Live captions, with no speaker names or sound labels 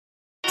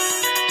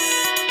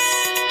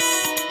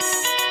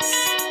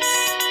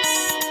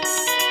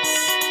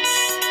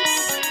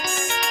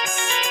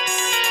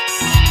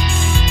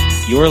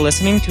You are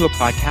listening to a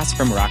podcast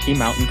from Rocky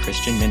Mountain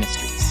Christian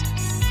Ministries.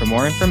 For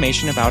more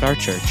information about our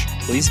church,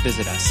 please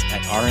visit us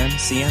at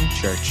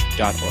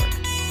rmcmchurch.org.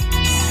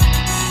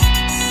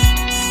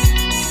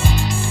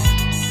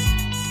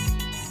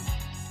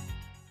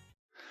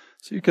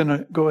 So you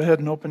can go ahead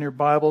and open your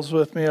Bibles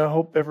with me. I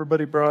hope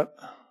everybody brought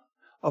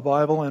a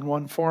Bible in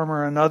one form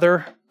or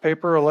another,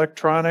 paper,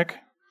 electronic,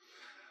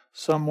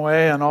 some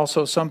way, and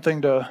also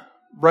something to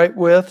write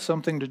with,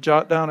 something to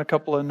jot down a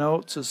couple of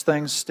notes as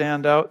things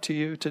stand out to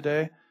you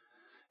today.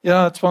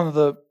 It's one of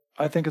the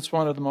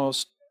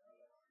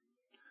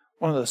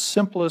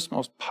simplest,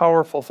 most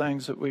powerful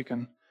things that we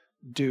can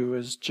do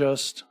is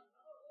just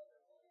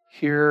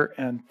hear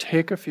and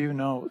take a few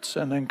notes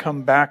and then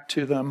come back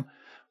to them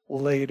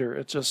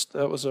later.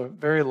 That was a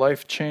very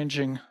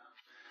life-changing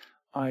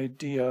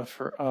idea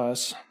for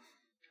us,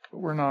 but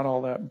we're not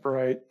all that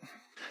bright.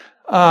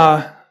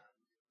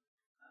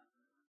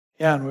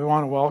 And we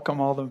want to welcome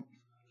all the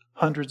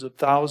hundreds of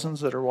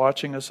thousands that are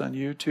watching us on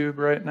YouTube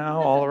right now,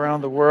 all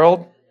around the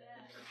world.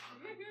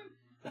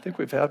 I think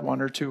we've had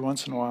one or two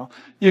once in a while.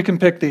 You can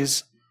pick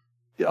these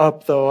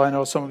up, though. I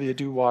know some of you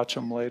do watch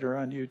them later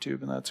on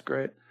YouTube, and that's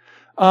great.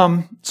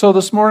 So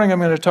this morning I'm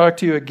going to talk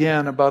to you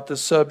again about the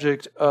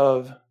subject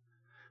of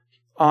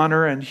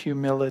honor and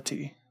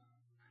humility.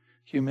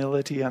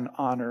 Humility and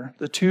honor.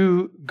 The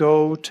two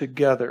go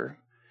together.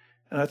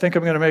 And I think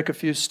I'm going to make a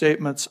few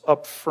statements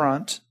up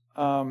front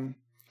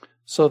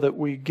so that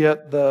we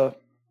get I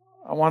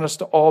want us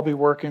to all be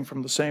working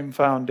from the same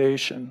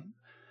foundation,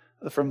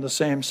 from the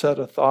same set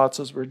of thoughts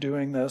as we're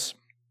doing this.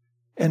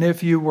 And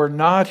if you were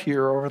not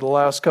here over the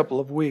last couple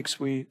of weeks,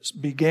 we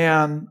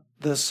began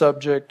this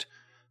subject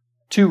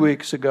 2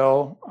 weeks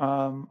ago.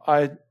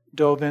 I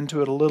dove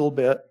into it a little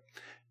bit.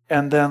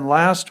 And then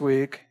last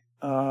week,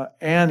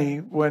 Annie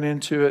went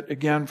into it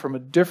again from a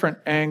different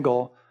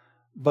angle,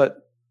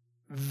 but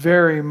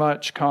very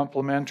much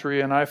complimentary.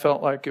 And I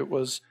felt like it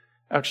was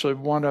actually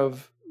one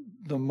of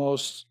the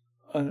most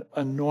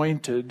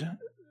anointed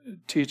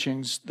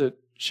teachings that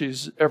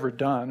she's ever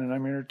done. And I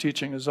mean, her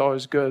teaching is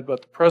always good,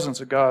 but the presence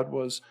of God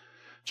was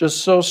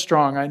just so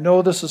strong. I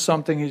know this is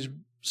something he's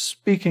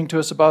speaking to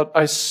us about.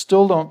 I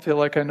still don't feel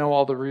like I know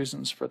all the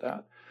reasons for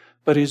that.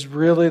 But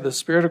the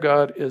Spirit of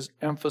God is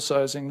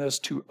emphasizing this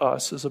to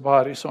us as a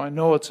body. So I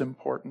know it's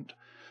important.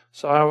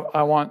 So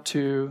I want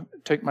to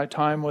take my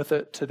time with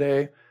it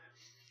today.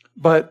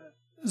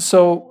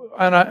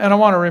 And I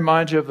want to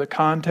remind you of the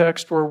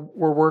context we're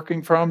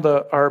working from.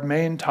 Our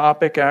main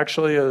topic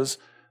actually is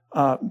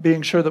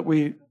being sure that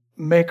we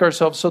make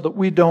ourselves so that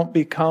we don't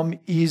become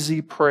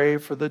easy prey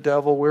for the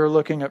devil. We're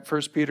looking at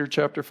 1 Peter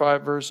chapter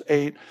 5, verse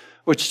 8,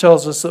 which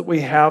tells us that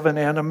we have an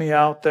enemy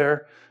out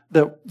there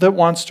that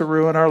wants to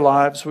ruin our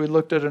lives. We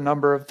looked at a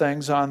number of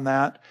things on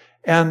that.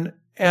 And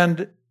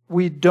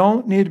we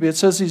don't need to be, it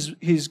says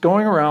he's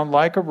going around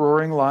like a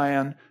roaring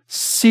lion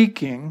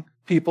seeking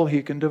people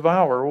he can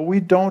devour. Well, we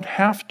don't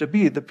have to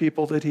be the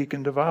people that he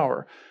can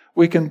devour.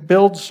 We can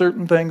build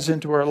certain things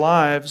into our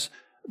lives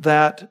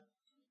that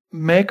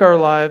make our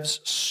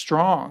lives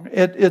strong.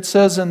 It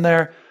says in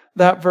there,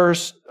 that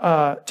verse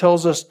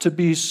tells us to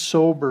be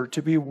sober,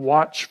 to be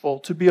watchful,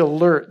 to be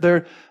alert.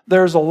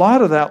 There's a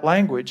lot of that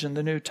language in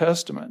the New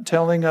Testament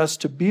telling us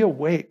to be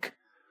awake,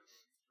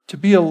 to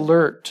be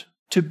alert,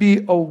 to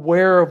be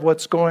aware of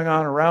what's going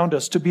on around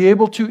us, to be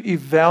able to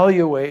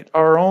evaluate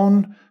our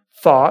own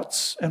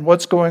thoughts and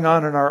what's going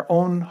on in our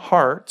own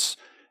hearts,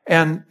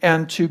 and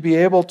to be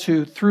able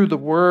to, through the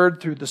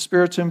Word, through the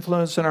Spirit's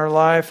influence in our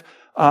life,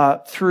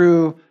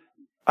 through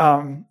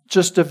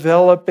just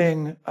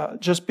developing,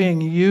 just being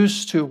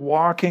used to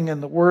walking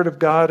in the Word of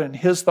God and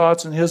His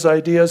thoughts and His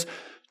ideas,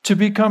 to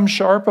become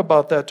sharp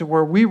about that, to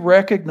where we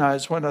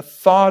recognize when a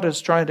thought is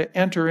trying to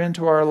enter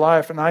into our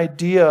life, an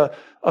idea,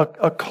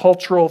 a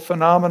cultural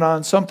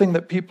phenomenon, something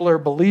that people are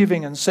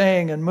believing and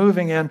saying and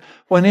moving in,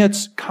 when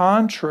it's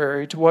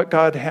contrary to what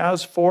God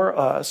has for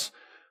us,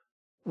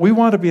 we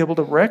want to be able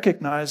to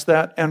recognize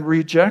that and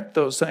reject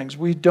those things.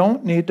 We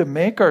don't need to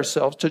make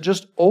ourselves to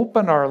just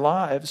open our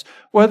lives,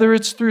 whether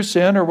it's through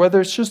sin or whether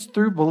it's just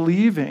through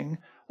believing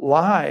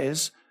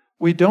lies.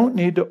 We don't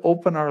need to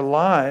open our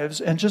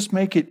lives and just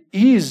make it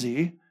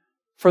easy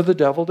for the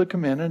devil to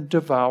come in and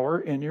devour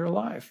in your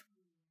life.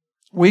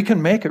 We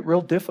can make it real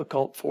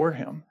difficult for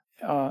him.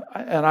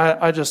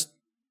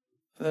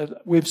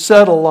 We've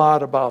said a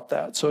lot about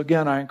that. So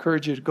again, I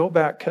encourage you to go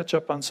back, catch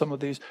up on some of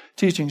these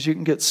teachings. You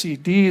can get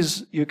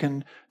CDs, you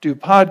can do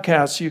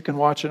podcasts, you can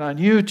watch it on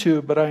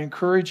YouTube, but I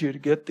encourage you to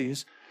get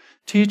these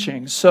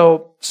teachings.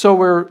 So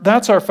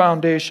that's our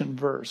foundation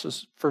verse,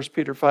 is 1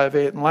 Peter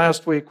 5:8. And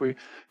last week we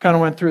kind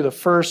of went through the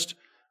first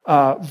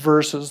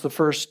verses, the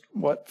first,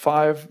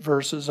 5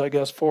 verses, I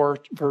guess 4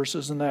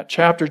 verses in that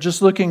chapter,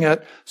 just looking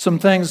at some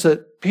things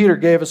that Peter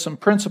gave us, some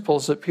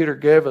principles that Peter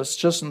gave us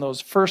just in those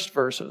first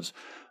verses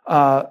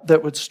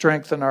that would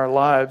strengthen our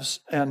lives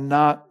and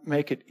not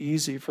make it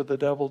easy for the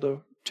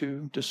devil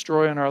to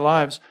destroy in our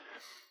lives.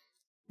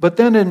 But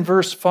then in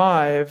verse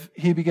 5,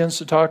 he begins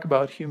to talk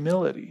about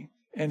humility,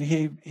 and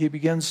he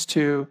begins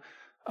to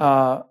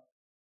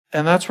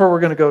And that's where we're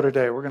going to go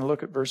today. We're going to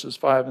look at verses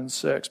 5 and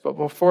 6. But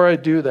before I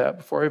do that,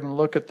 before I even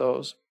look at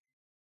those,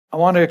 I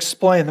want to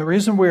explain the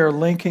reason we are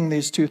linking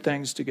these two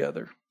things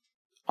together.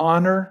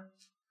 Honor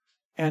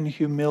and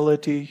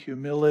humility,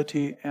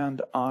 humility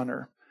and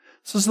honor.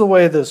 This is the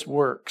way this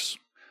works.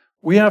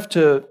 We have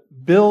to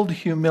build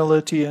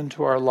humility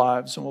into our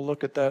lives, and we'll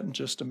look at that in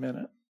just a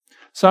minute.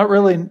 It's not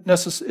really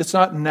it's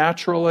not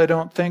natural, I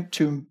don't think,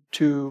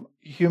 to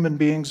human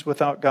beings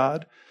without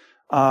God.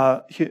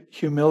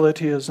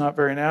 Humility is not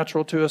very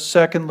natural to us.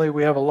 Secondly,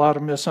 we have a lot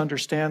of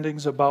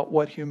misunderstandings about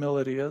what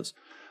humility is.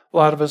 A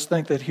lot of us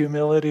think that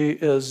humility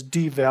is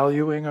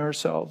devaluing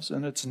ourselves,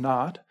 and it's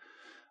not.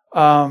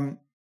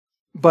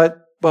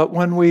 But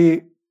when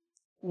we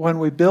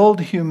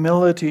build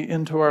humility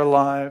into our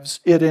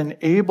lives, it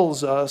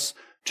enables us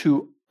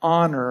to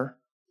honor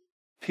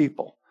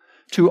people,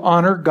 to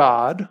honor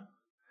God,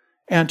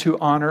 and to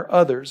honor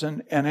others.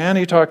 And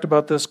Annie talked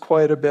about this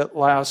quite a bit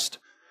last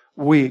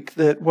week,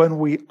 that when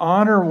we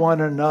honor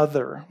one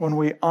another, when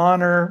we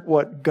honor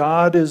what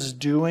God is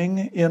doing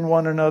in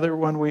one another,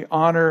 when we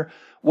honor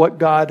what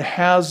God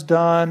has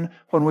done,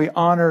 when we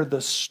honor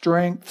the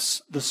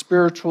strengths, the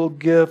spiritual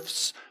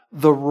gifts,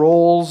 the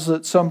roles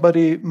that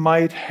somebody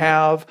might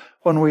have,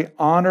 when we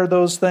honor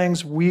those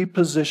things, we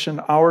position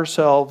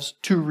ourselves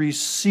to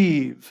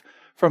receive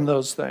from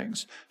those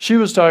things. She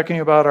was talking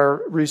about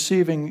our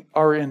receiving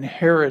our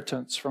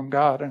inheritance from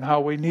God and how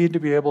we need to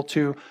be able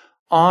to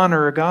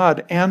honor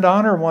God and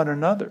honor one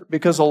another,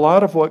 because a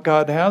lot of what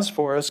God has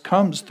for us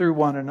comes through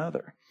one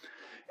another.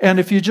 And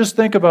if you just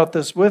think about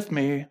this with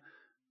me,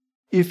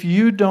 if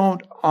you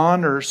don't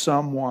honor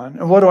someone,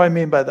 and what do I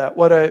mean by that?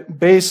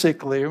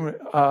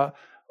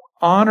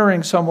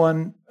 Honoring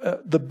someone,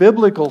 the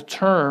biblical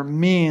term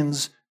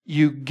means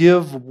you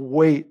give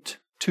weight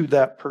to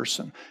that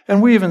person.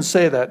 And we even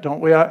say that,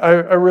 don't we? I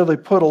really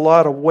put a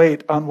lot of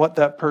weight on what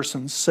that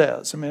person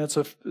says. I mean, it's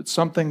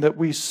something that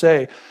we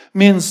say. It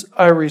means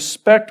I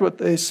respect what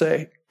they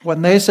say.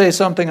 When they say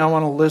something, I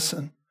want to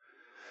listen.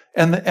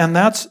 And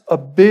that's a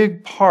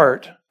big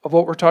part of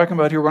what we're talking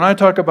about here. When I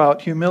talk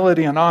about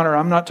humility and honor,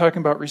 I'm not talking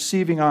about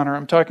receiving honor.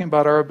 I'm talking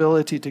about our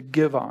ability to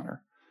give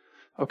honor.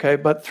 Okay,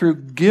 but through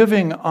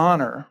giving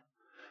honor,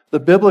 the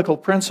biblical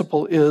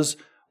principle is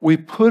we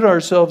put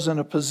ourselves in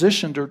a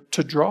position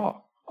to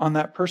draw on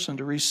that person,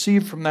 to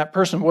receive from that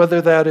person,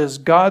 whether that is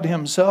God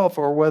himself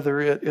or whether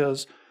it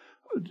is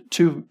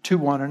to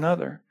one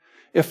another.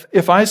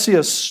 If I see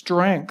a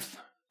strength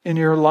in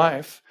your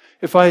life,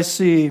 if I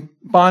see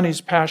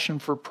Bonnie's passion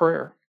for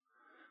prayer,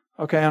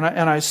 okay, and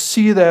I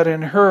see that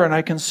in her, and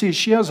I can see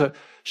it's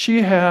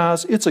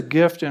a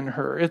gift in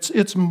her.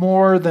 It's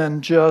more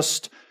than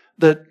just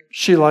that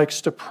she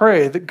likes to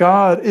pray,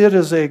 that it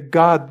is a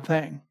God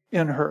thing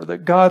in her,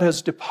 that God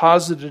has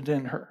deposited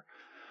in her.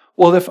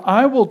 Well, if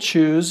I will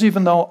choose,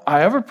 even though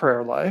I have a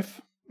prayer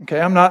life, okay,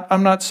 I'm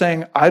not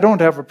saying I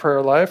don't have a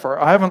prayer life or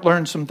I haven't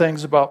learned some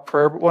things about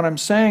prayer, but what I'm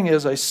saying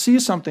is I see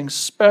something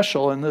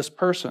special in this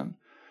person.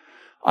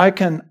 I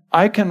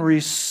can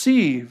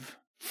receive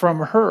from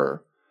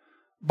her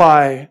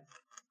by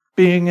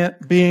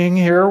being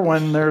here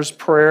when there's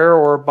prayer,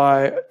 or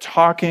by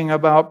talking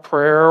about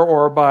prayer,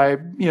 or by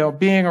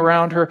being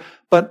around her,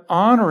 but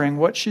honoring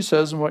what she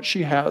says and what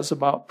she has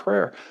about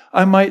prayer.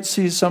 I might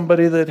see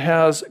somebody that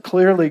has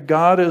clearly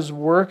God is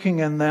working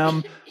in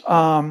them.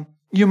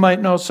 You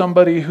might know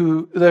somebody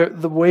who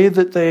the way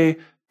that they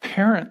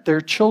parent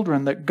their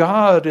children, that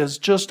God is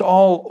just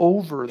all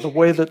over the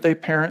way that they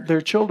parent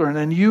their children,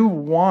 and you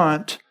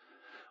want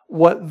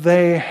what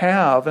they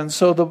have. And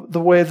so the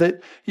way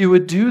that you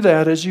would do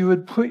that is you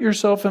would put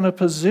yourself in a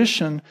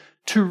position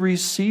to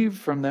receive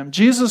from them.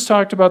 Jesus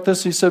talked about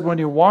this. He said, when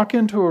you walk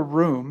into a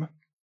room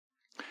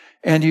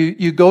and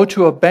you go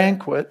to a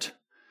banquet,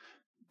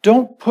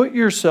 don't put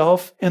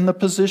yourself in the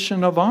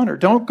position of honor.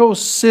 Don't go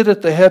sit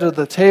at the head of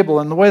the table.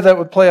 And the way that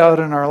would play out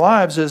in our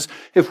lives is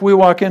if we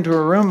walk into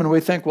a room and we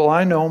think, well,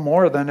 I know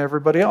more than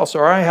everybody else,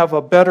 or I have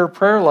a better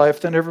prayer life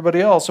than everybody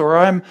else, or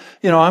I'm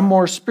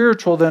more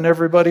spiritual than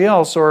everybody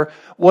else, or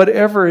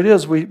whatever it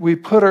is, we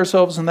put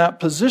ourselves in that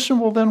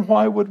position. Well, then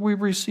why would we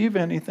receive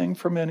anything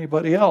from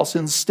anybody else?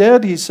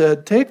 Instead, he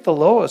said, take the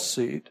lowest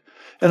seat.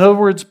 In other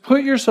words,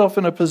 put yourself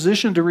in a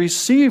position to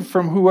receive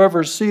from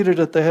whoever's seated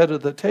at the head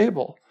of the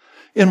table.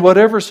 In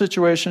whatever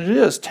situation it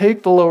is,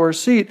 take the lower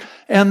seat.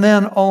 And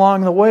then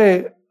along the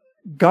way,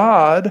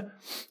 God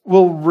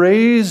will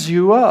raise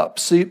you up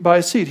seat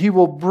by seat. He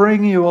will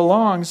bring you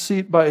along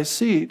seat by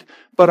seat.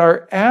 But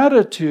our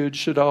attitude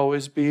should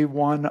always be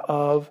one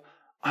of,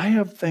 I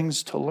have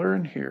things to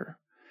learn here.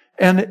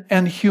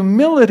 And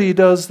humility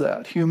does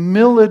that.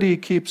 Humility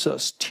keeps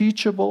us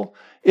teachable.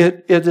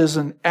 It is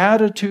an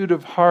attitude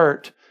of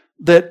heart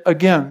that,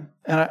 again,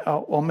 and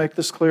I'll make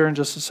this clear in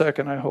just a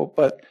second, I hope,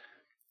 but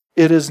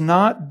it is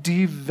not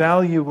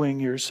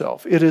devaluing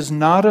yourself. It is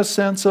not a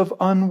sense of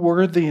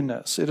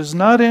unworthiness. It is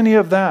not any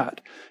of that.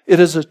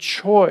 It is a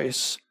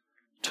choice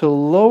to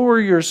lower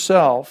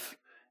yourself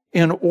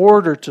in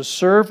order to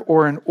serve,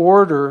 or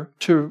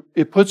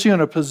it puts you in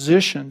a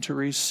position to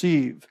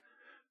receive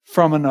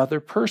from another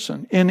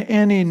person in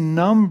any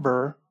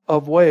number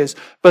of ways.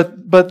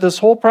 But this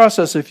whole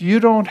process, if you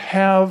don't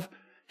have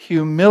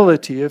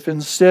humility, if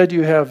instead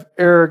you have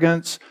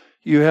arrogance,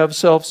 you have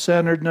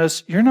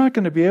self-centeredness, you're not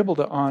going to be able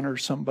to honor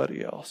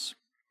somebody else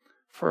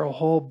for a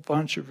whole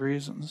bunch of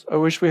reasons. I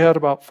wish we had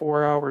about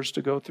 4 hours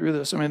to go through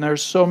this. I mean,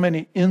 there's so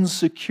many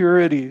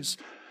insecurities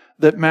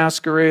that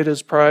masquerade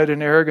as pride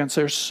and arrogance.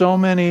 There's so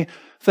many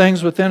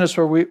things within us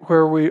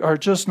where we are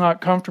just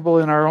not comfortable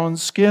in our own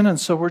skin, and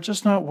so we're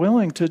just not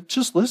willing to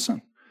just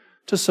listen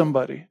to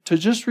somebody, to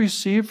just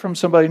receive from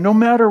somebody, no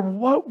matter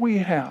what we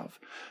have.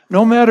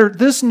 No matter,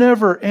 this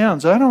never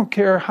ends. I don't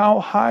care how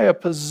high a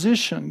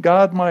position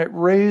God might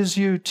raise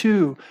you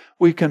to,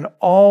 we can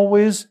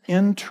always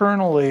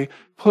internally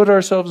put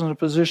ourselves in a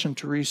position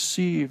to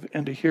receive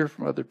and to hear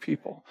from other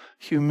people.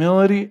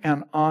 Humility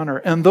and honor.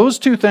 And those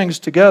two things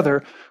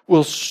together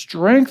will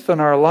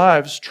strengthen our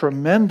lives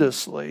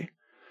tremendously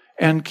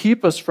and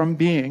keep us from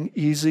being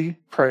easy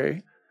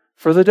prey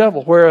for the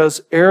devil.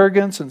 Whereas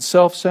arrogance and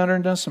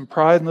self-centeredness and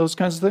pride and those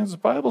kinds of things, the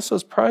Bible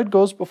says pride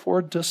goes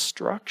before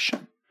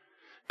destruction.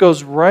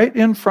 Goes right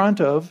in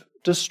front of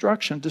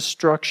destruction.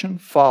 Destruction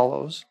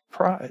follows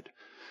pride.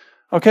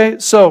 Okay,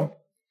 so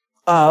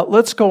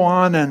let's go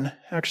on, and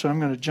actually I'm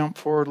going to jump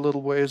forward a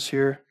little ways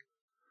here.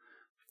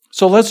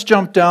 So let's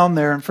jump down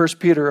there in 1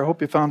 Peter. I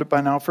hope you found it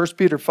by now. 1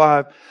 Peter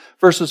 5,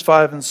 verses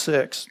 5 and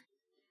 6.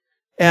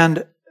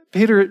 And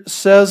Peter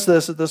says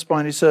this at this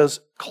point. He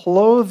says,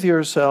 clothe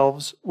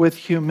yourselves with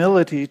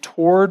humility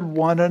toward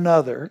one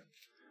another.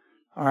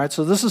 All right,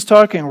 so this is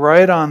talking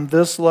right on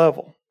this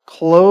level.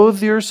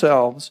 Clothe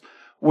yourselves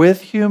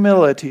with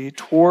humility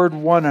toward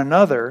one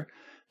another,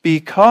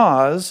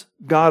 because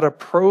God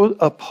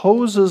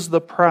opposes the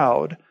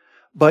proud,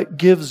 but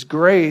gives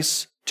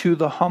grace to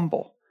the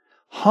humble.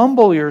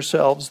 Humble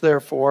yourselves,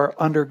 therefore,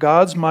 under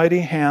God's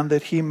mighty hand,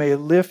 that he may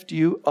lift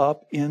you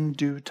up in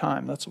due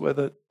time. That's the way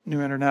the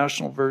New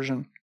International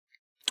Version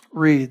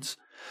reads.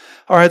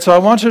 All right, so I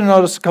want you to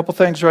notice a couple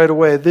things right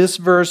away. This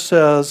verse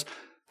says,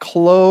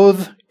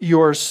 clothe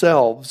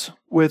yourselves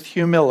with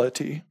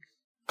humility.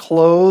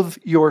 Clothe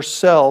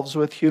yourselves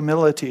with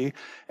humility.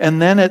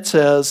 And then it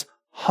says,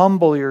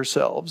 humble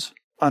yourselves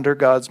under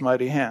God's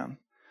mighty hand.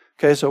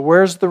 Okay, so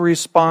where's the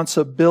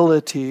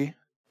responsibility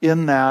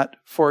in that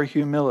for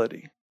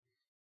humility?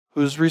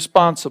 Who's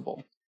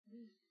responsible?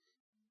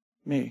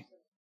 Me.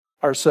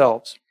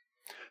 Ourselves.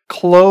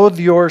 Clothe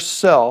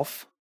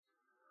yourself.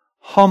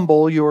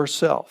 Humble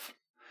yourself.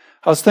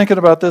 I was thinking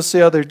about this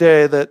the other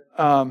day that,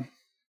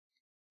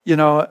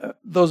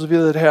 those of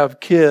you that have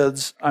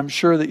kids, I'm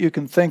sure that you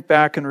can think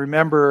back and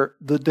remember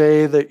the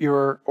day that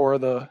or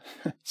the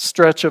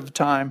stretch of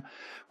time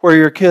where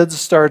your kids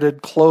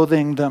started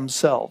clothing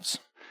themselves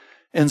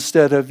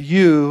instead of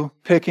you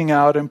picking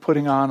out and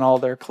putting on all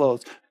their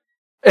clothes.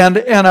 And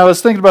I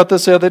was thinking about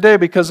this the other day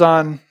because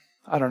on,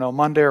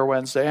 Monday or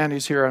Wednesday,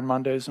 Annie's here on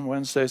Mondays and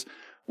Wednesdays,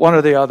 one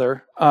or the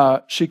other,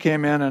 she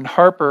came in and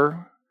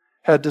Harper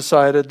had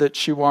decided that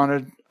she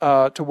wanted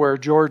to wear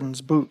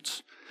Jordan's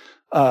boots.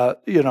 To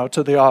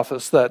the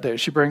office that day.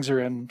 She brings her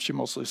in. She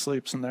mostly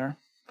sleeps in there.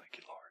 Thank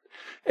you, Lord.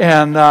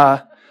 And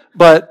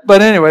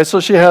but anyway, so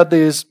she had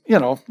these,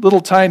 little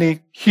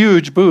tiny,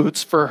 huge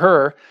boots for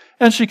her,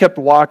 and she kept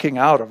walking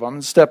out of them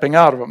and stepping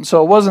out of them.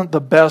 So it wasn't the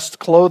best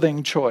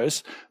clothing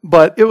choice,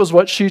 but it was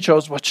what she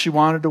chose, what she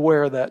wanted to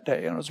wear that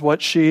day, and it was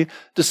what she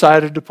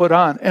decided to put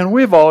on. And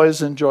we've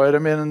always enjoyed.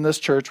 In this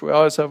church, we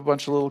always have a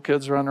bunch of little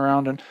kids running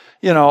around, and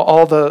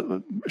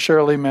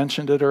Shirley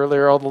mentioned it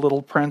earlier, all the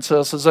little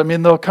princesses.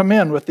 They'll come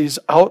in with these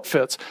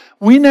outfits.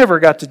 We never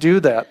got to do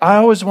that. I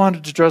always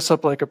wanted to dress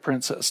up like a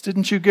princess.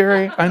 Didn't you,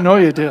 Gary? I know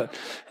you did.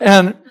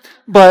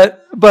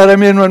 But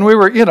when we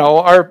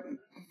were,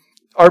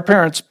 our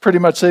parents pretty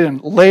much, they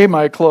didn't lay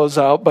my clothes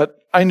out,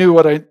 but I knew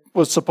what I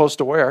was supposed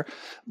to wear.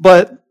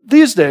 But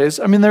these days,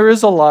 there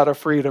is a lot of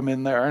freedom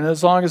in there. And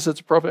as long as it's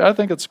appropriate, I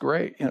think it's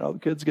great. The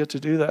kids get to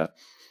do that.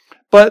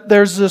 But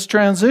there's this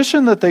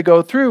transition that they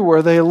go through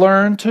where they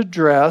learn to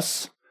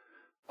dress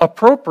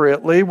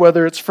appropriately,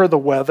 whether it's for the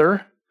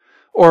weather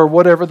or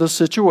whatever the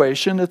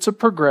situation. It's a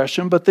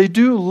progression, but they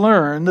do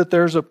learn that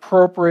there's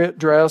appropriate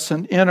dress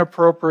and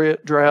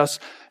inappropriate dress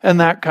and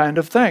that kind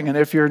of thing. And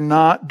if you're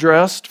not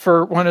dressed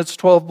for when it's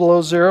 12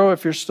 below zero,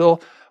 if you're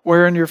still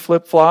wearing your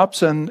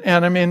flip-flops, and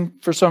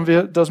for some of you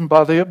it doesn't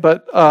bother you,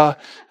 but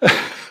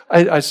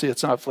I see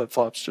it's not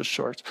flip-flops, just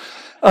shorts.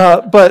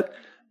 But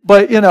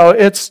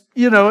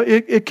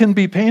it can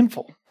be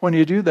painful when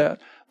you do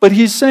that. But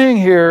he's saying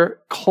here,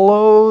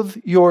 clothe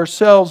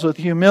yourselves with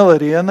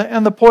humility.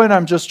 And the point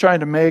I'm just trying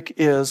to make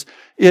is,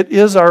 it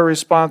is our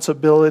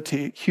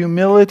responsibility.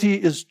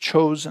 Humility is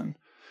chosen.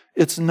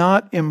 It's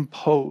not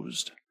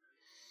imposed.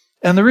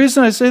 And the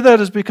reason I say that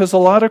is because a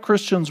lot of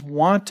Christians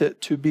want it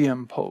to be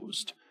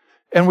imposed.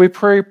 And we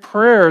pray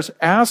prayers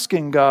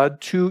asking God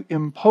to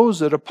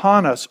impose it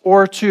upon us.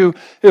 Or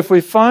if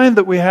we find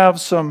that we have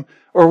some,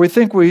 or we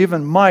think we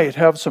even might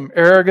have some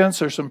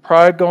arrogance or some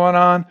pride going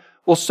on,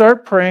 we'll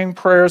start praying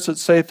prayers that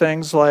say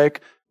things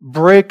like,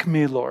 break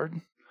me,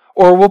 Lord.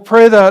 Or we'll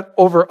pray that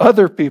over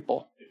other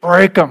people.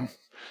 break them,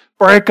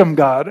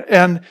 God.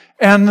 And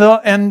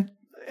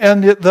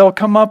they'll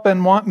come up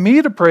and want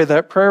me to pray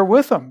that prayer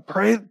with them.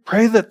 Pray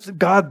that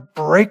God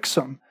breaks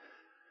them.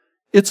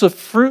 It's a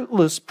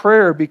fruitless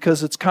prayer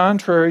because it's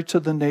contrary to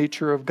the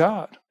nature of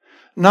God.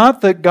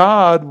 Not that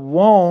God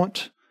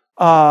won't,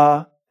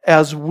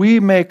 as we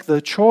make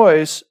the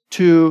choice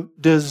to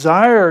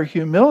desire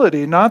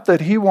humility, not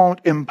that He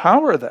won't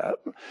empower that,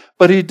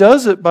 but He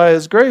does it by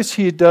His grace.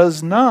 He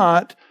does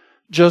not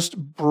just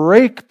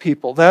break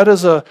people. God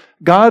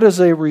is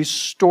a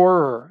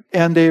restorer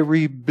and a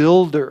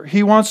rebuilder.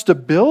 He wants to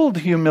build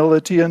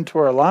humility into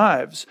our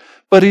lives,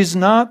 but He's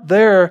not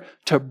there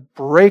to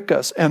break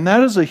us. And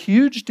that is a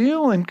huge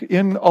deal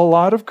in a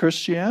lot of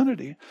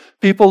Christianity.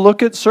 People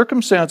look at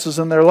circumstances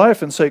in their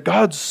life and say,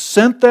 God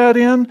sent that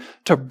in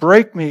to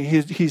break me.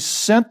 He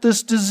sent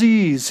this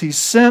disease. He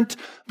sent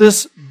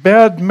this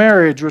bad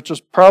marriage, which was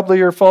probably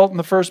your fault in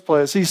the first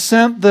place. He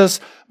sent this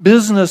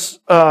business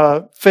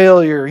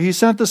failure. He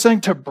sent this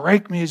thing to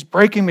break me. He's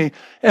breaking me.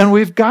 And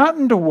we've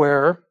gotten to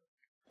where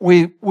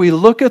we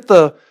look at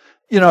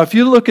if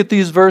you look at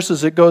these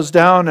verses, it goes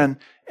down and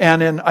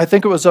I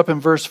think it was up in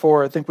verse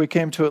 4, I think we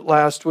came to it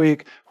last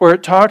week, where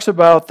it talks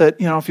about that,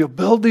 if you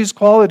build these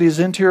qualities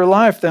into your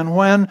life, then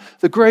when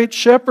the great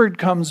shepherd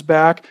comes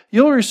back,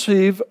 you'll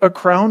receive a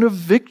crown of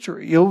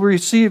victory.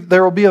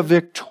 There will be a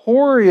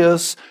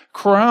victorious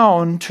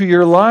crown to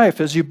your life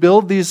as you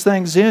build these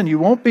things in. You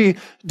won't be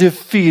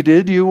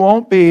defeated. You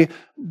won't be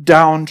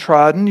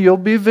downtrodden. You'll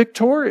be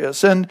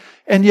victorious. And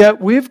yet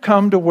we've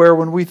come to where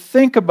when we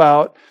think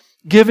about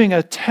giving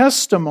a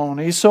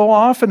testimony, so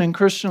often in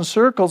Christian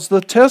circles,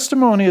 the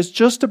testimony is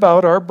just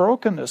about our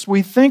brokenness.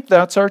 We think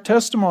that's our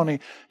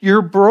testimony.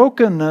 Your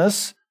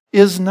brokenness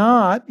is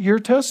not your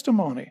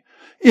testimony.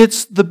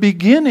 It's the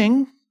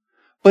beginning,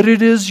 but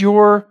it is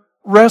your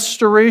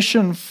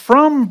restoration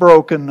from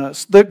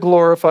brokenness that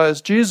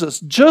glorifies Jesus.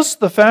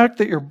 Just the fact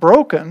that you're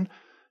broken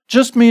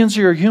just means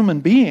you're a human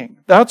being.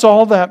 That's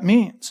all that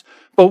means.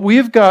 But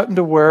we've gotten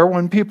to where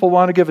when people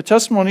want to give a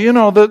testimony,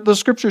 the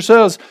Scripture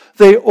says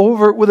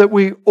that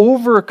we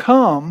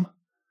overcome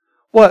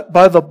what?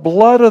 By the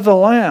blood of the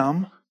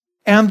Lamb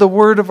and the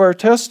word of our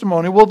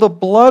testimony. Well, the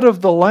blood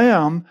of the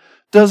Lamb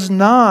does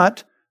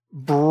not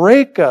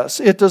break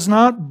us. It does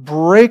not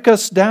break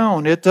us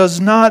down. It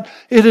is not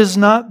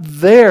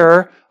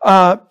there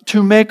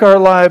to make our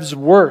lives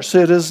worse.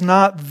 It is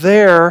not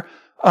there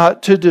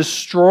to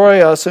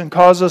destroy us and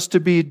cause us to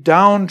be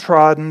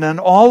downtrodden and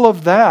all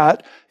of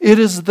that. It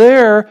is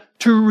there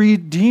to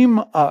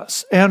redeem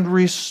us and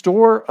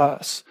restore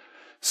us.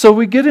 So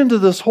we get into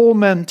this whole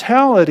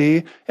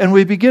mentality and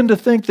we begin to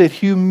think that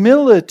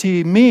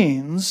humility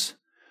means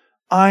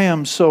I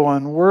am so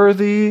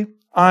unworthy.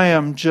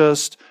 I'm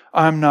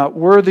not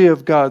worthy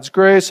of God's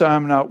grace.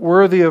 I'm not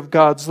worthy of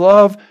God's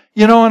love.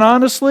 And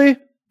honestly,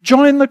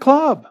 join the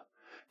club.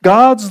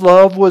 God's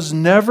love was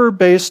never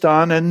based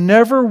on and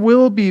never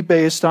will be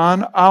based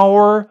on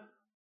our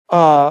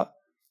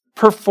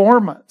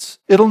performance.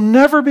 It'll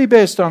never be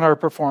based on our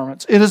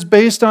performance. It is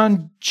based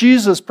on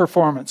Jesus'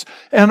 performance.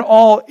 And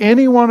all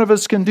any one of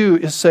us can do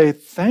is say,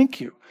 thank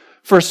you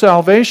for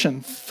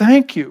salvation.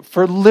 Thank you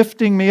for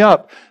lifting me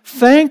up.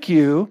 Thank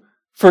you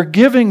for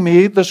giving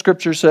me, the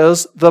Scripture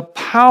says, the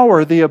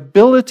power, the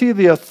ability,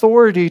 the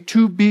authority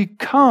to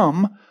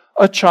become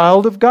a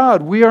child of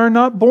God. We are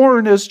not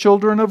born as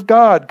children of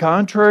God.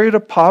 Contrary to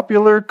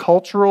popular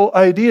cultural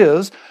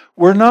ideas,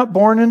 we're not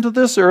born into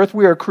this earth.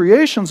 We are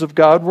creations of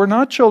God. We're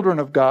not children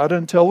of God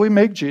until we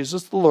make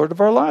Jesus the Lord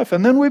of our life.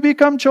 And then we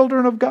become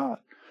children of God.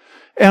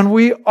 And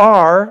we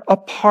are a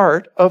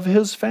part of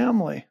His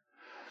family.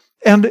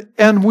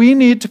 And we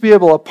need to be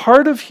able, a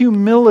part of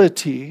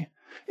humility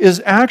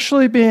is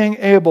actually being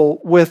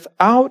able,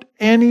 without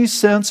any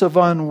sense of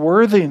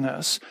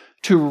unworthiness,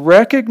 to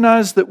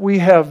recognize that we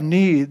have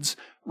needs,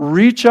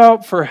 reach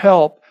out for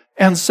help,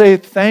 and say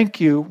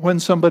thank you when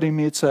somebody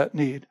meets that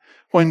need.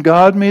 When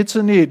God meets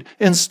a need,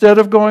 instead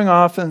of going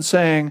off and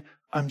saying,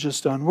 I'm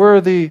just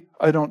unworthy,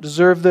 I don't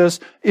deserve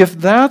this. If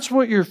that's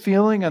what you're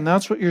feeling and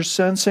that's what you're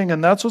sensing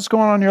and that's what's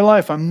going on in your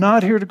life, I'm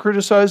not here to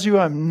criticize you.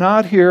 I'm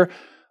not here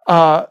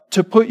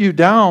to put you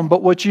down.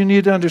 But what you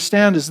need to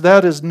understand is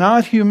that is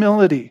not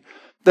humility.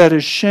 That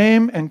is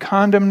shame and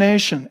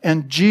condemnation.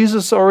 And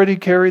Jesus already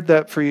carried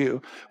that for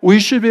you. We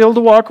should be able to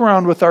walk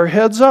around with our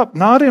heads up,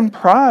 not in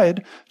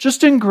pride,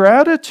 just in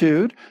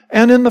gratitude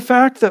and in the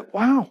fact that,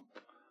 wow,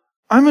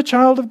 I'm a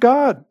child of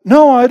God.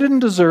 No, I didn't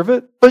deserve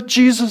it, but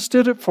Jesus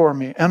did it for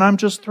me, and I'm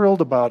just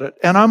thrilled about it,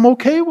 and I'm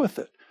okay with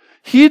it.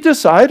 He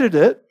decided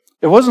it.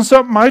 It wasn't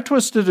something I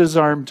twisted His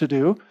arm to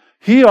do.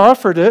 He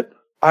offered it.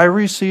 I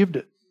received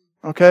it.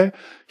 Okay?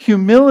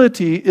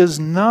 Humility is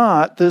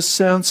not this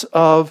sense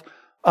of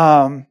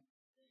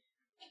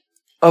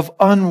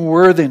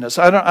unworthiness.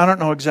 I don't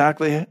know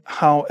exactly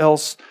how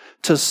else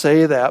to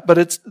say that,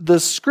 but the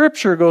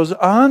Scripture goes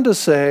on to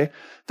say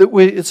that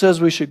it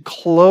says we should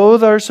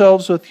clothe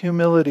ourselves with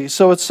humility.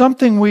 So it's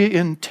something we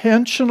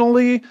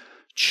intentionally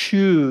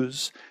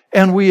choose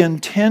and we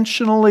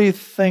intentionally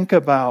think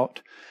about.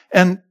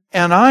 And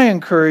I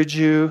encourage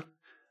you,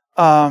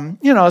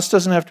 This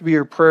doesn't have to be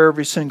your prayer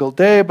every single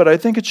day, but I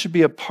think it should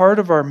be a part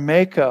of our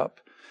makeup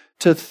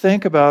to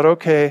think about,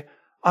 okay,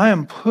 I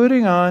am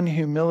putting on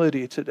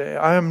humility today.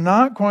 I am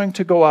not going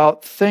to go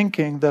out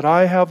thinking that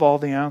I have all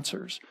the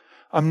answers.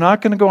 I'm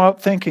not going to go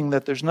out thinking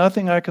that there's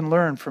nothing I can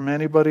learn from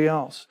anybody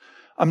else.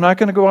 I'm not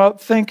going to go out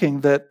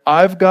thinking that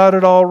I've got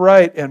it all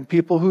right and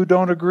people who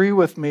don't agree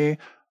with me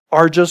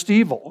are just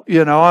evil.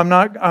 I'm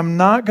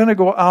not going to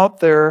go out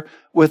there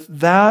with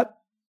that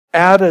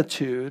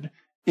attitude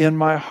in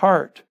my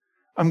heart.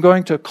 I'm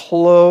going to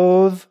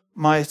clothe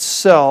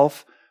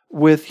myself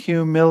with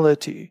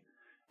humility.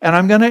 And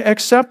I'm going to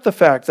accept the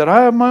fact that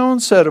I have my own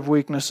set of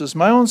weaknesses,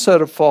 my own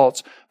set of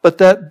faults, but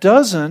that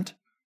doesn't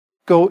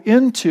go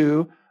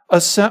into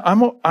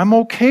I'm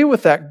okay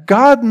with that.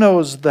 God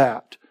knows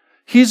that.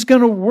 He's going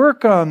to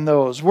work on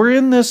those. We're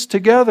in this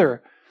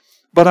together.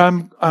 But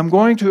I'm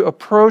going to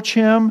approach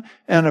Him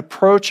and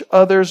approach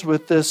others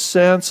with this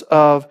sense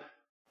of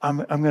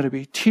I'm going to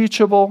be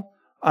teachable.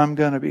 I'm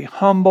going to be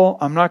humble.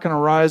 I'm not going to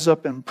rise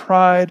up in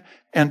pride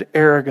and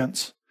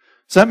arrogance.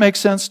 Does that make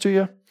sense to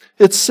you?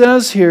 It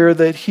says here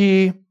that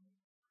He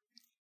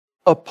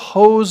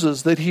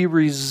opposes, that He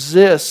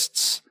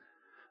resists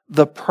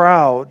the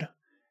proud,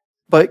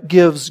 but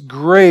gives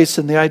grace,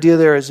 and the idea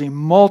there is He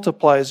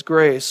multiplies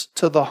grace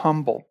to the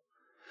humble.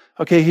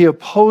 Okay, He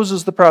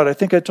opposes the proud. I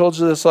think I told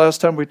you this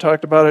last time we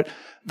talked about it.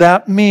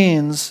 That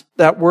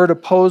word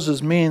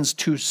opposes means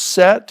to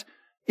set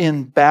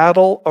in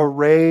battle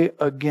array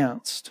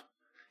against.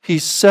 He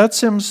sets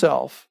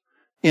Himself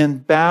in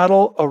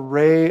battle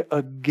array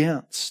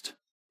against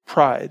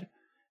pride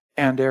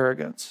and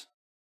arrogance.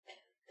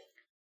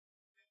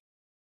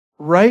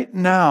 Right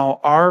now,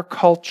 our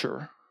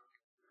culture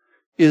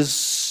is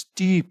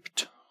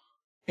steeped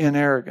in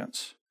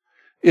arrogance.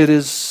 It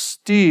is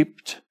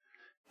steeped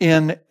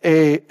in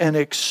an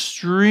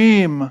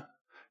extreme.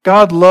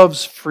 God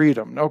loves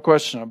freedom, no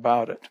question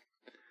about it.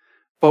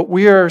 But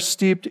we are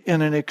steeped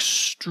in an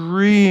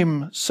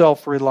extreme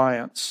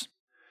self-reliance.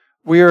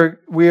 We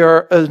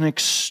are an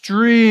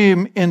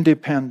extreme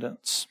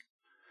independence.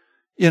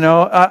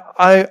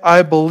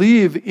 I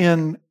believe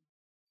in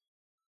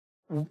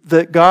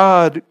that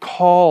God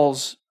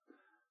calls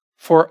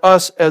for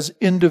us as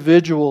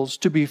individuals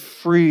to be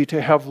free,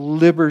 to have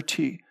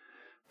liberty.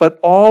 But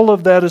all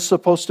of that is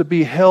supposed to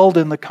be held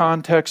in the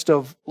context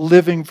of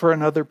living for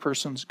another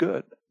person's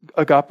good,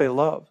 agape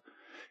love.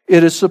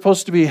 It is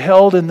supposed to be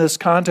held in this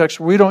context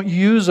where we don't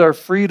use our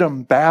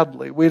freedom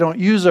badly. We don't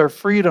use our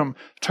freedom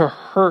to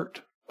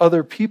hurt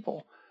other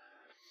people.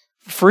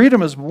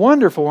 Freedom is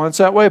wonderful when it's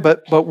that way,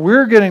 but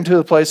we're getting to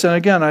the place, and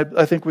again,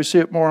 I think we see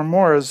it more and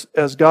more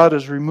as God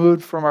is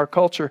removed from our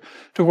culture,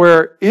 to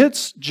where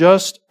it's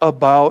just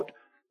about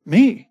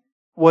me.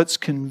 What's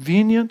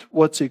convenient,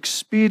 what's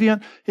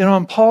expedient.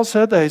 And Paul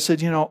said that. He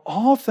said,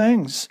 all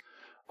things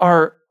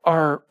are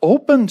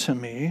open to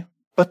me,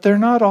 but they're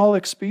not all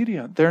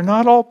expedient. They're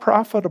not all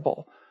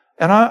profitable.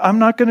 And I'm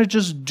not going to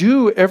just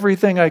do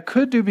everything I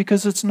could do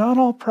because it's not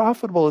all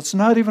profitable. It's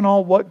not even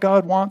all what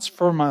God wants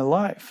for my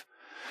life.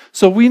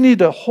 So we need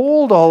to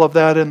hold all of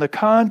that in the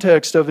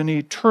context of an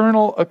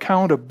eternal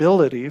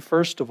accountability,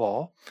 first of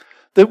all,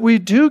 that we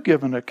do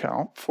give an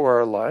account for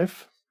our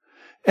life.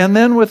 And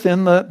then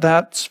within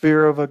that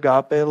sphere of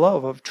agape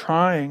love, of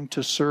trying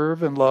to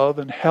serve and love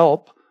and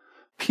help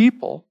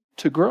people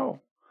to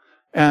grow.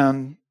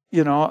 And,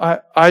 I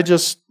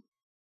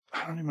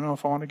don't even know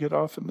if I want to get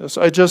off in this.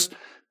 I just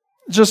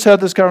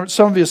had this conversation.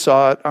 Some of you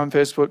saw it on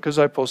Facebook because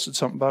I posted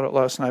something about it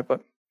last night,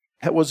 but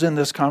it was in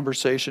this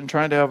conversation,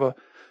 trying to have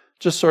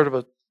just sort of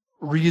a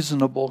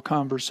reasonable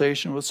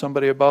conversation with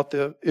somebody about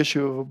the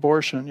issue of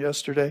abortion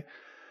yesterday.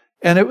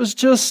 And it was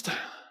just,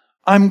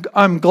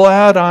 I'm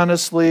glad,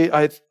 honestly,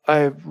 I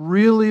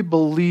really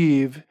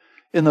believe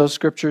in those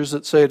scriptures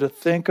that say to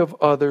think of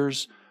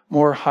others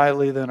more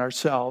highly than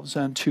ourselves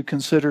and to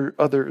consider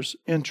others'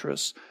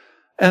 interests.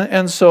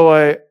 And so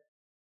I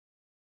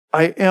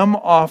am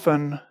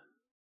often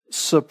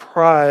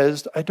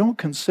surprised. I don't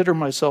consider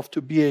myself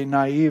to be a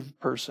naive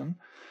person,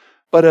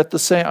 but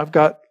I've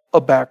got a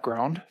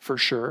background for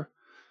sure.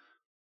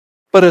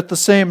 But at the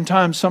same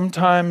time,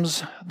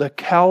 sometimes the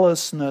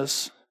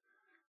callousness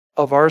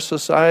of our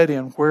society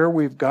and where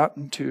we've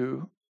gotten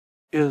to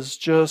is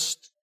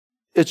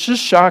it's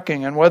just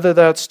shocking. And whether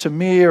that's to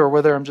me or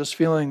whether I'm just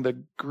feeling the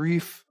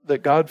grief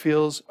that God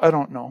feels, I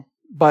don't know.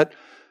 But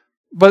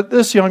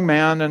this young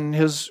man and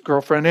his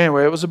girlfriend,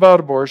 anyway, it was about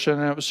abortion,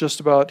 and it was just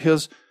about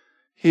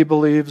he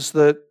believes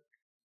that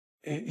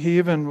he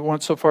even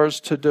went so far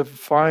as to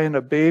define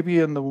a baby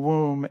in the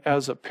womb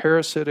as a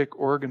parasitic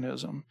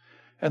organism,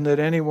 and that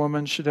any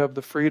woman should have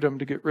the freedom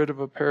to get rid of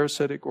a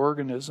parasitic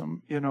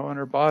organism, in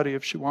her body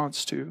if she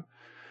wants to.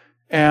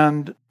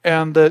 And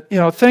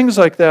that, things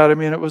like that,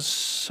 it was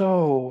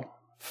so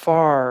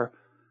far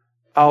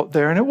out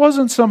there. And it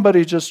wasn't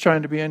somebody just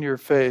trying to be in your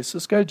face.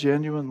 This guy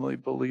genuinely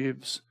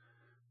believes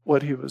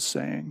what he was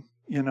saying,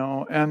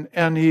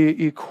 and he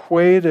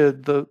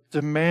equated the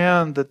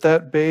demand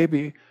that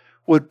baby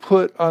would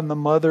put on the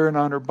mother and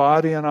on her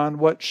body and on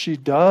what she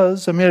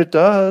does. I mean, it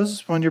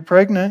does. When you're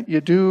pregnant,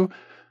 you do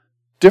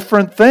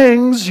different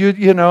things.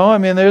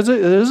 There's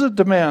a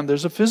demand.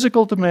 There's a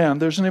physical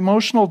demand. There's an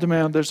emotional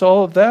demand. There's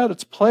all of that.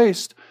 It's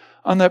placed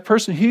on that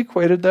person. He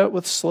equated that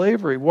with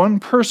slavery. One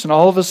person,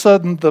 all of a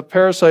sudden, the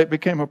parasite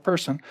became a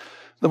person.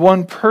 The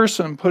one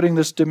person putting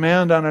this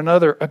demand on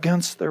another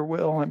against their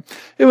will. And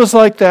it was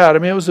like that. I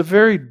mean, it was a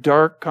very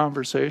dark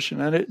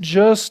conversation. And it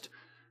just,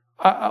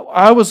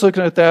 I was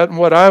looking at that, and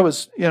what I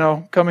was,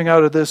 coming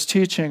out of this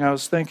teaching, I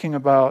was thinking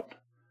about,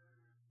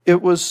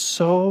 it was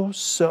so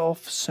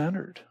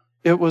self-centered.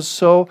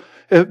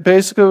 It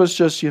basically was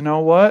just, you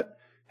know what?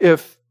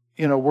 If,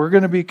 we're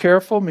going to be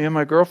careful, me and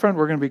my girlfriend,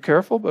 we're going to be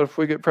careful, but if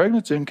we get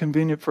pregnant, it's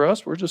inconvenient for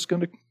us. We're just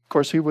going to, of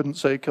course, he wouldn't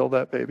say kill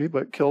that baby,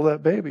 but kill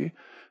that baby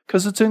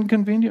because it's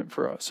inconvenient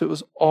for us. It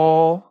was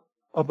all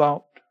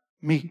about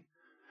me.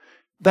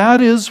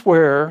 That is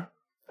where,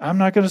 I'm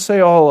not going to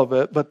say all of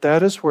it, but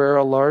that is where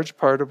a large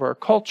part of our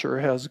culture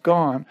has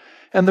gone.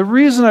 And the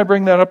reason I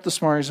bring that up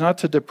this morning is not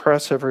to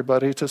depress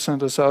everybody, to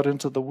send us out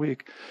into the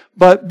week,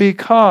 but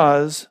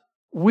because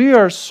we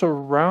are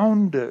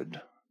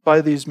surrounded by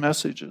these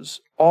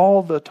messages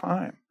all the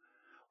time.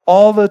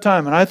 All the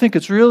time. And I think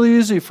it's really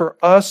easy for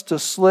us to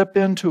slip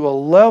into a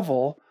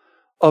level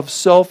of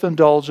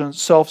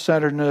self-indulgence,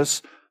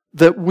 self-centeredness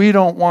that we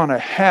don't want to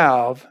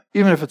have,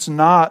 even if it's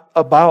not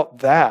about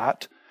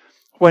that.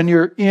 When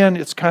you're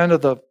it's kind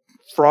of the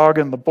frog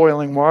in the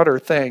boiling water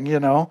thing,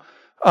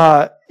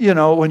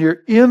 when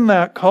you're in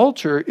that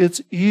culture,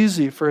 it's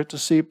easy for it to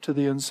seep to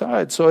the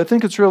inside. So I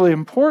think it's really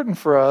important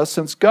for us,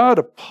 since God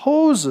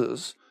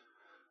opposes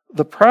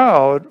the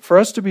proud, for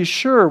us to be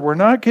sure we're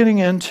not getting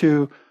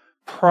into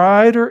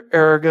pride or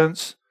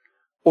arrogance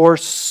or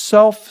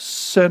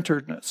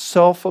self-centeredness,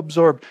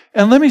 self-absorbed.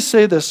 And let me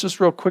say this just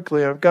real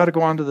quickly. I've got to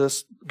go on to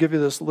this, give you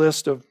this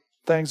list of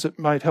things that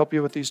might help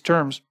you with these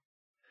terms.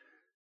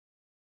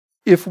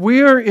 If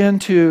we are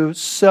into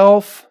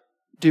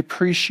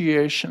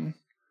self-depreciation,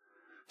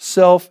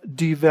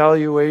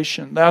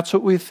 self-devaluation, that's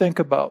what we think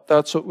about.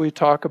 That's what we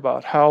talk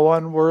about. How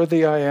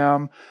unworthy I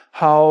am,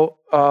 how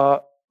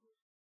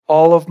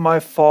all of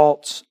my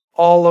faults,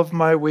 all of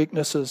my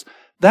weaknesses.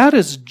 That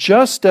is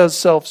just as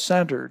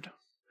self-centered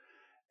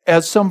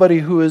as somebody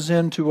who is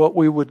into what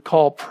we would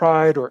call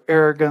pride or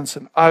arrogance,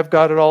 and I've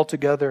got it all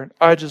together, and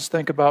I just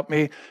think about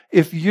me.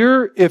 If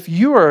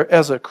you are,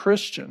 as a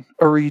Christian,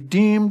 a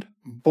redeemed,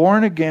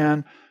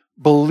 born-again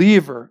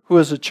believer who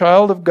is a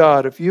child of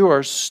God, if you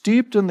are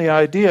steeped in the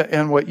idea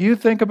and what you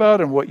think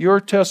about and what your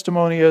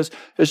testimony is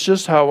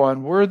just how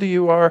unworthy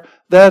you are,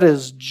 that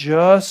is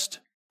just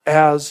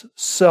as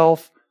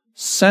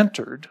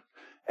self-centered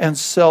and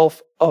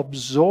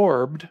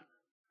self-absorbed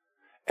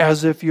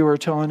as if you were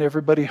telling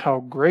everybody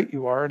how great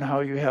you are and how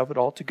you have it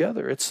all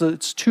together.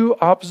 It's two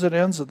opposite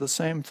ends of the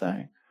same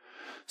thing.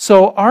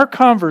 So our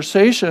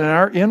conversation and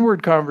our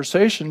inward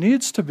conversation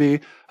needs to be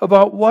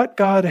about what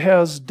God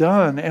has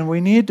done, and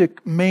we need to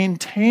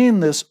maintain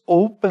this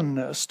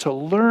openness to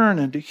learn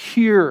and to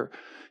hear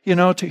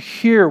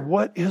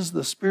what is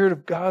the Spirit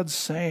of God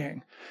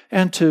saying,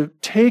 and to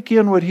take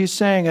in what He's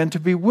saying, and to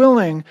be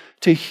willing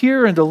to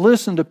hear and to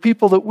listen to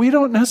people that we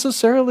don't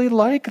necessarily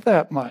like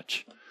that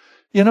much.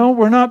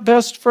 We're not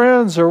best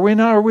friends, or we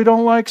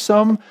don't like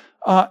some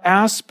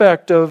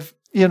aspect of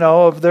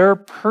their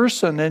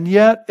person, and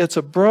yet it's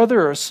a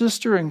brother or a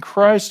sister in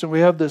Christ, and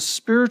we have this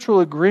spiritual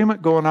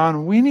agreement going on,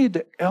 and we need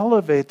to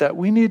elevate that.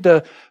 We need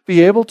to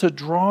be able to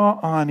draw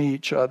on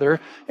each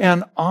other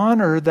and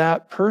honor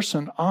that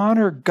person,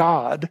 honor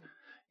God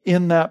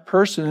in that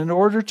person in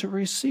order to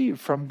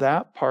receive from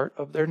that part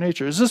of their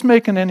nature. Is this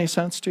making any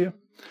sense to you?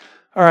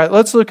 All right,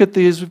 let's look at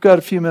these. We've got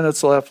a few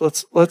minutes left.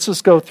 Let's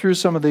just go through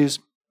some of this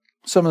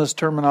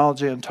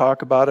terminology and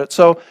talk about it.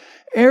 So,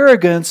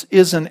 arrogance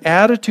is an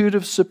attitude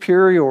of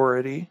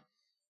superiority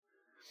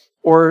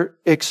or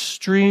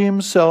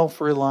extreme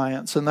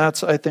self-reliance. And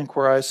that's, I think,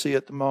 where I see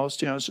it the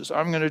most. It's just,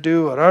 I'm going to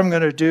do what I'm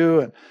going to do,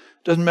 and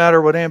it doesn't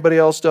matter what anybody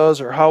else does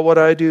or how what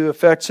I do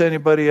affects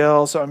anybody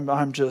else.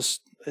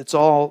 It's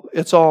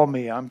all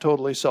me. I'm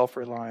totally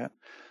self-reliant.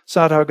 It's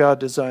not how God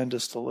designed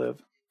us to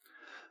live.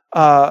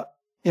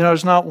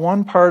 There's not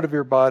one part of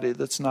your body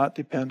that's not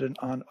dependent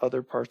on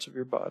other parts of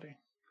your body.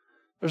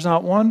 There's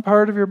not one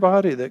part of your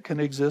body that can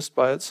exist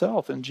by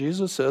itself. And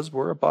Jesus says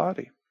we're a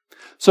body.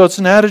 So it's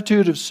an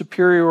attitude of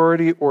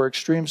superiority or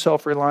extreme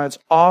self-reliance,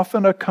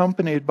 often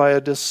accompanied by a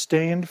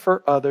disdain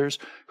for others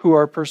who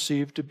are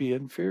perceived to be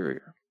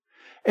inferior.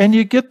 And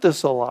you get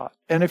this a lot.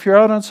 And if you're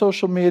out on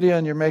social media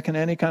and you're making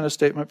any kind of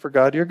statement for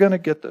God, you're going to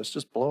get this.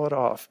 Just blow it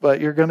off.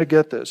 But you're going to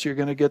get this. You're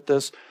going to get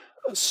this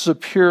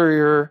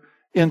superior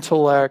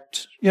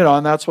intellect,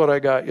 and that's what I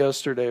got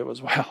yesterday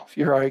was,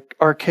 your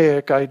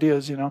archaic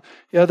ideas,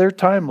 Yeah, they're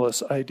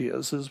timeless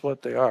ideas is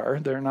what they are.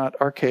 They're not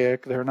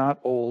archaic. They're not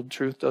old.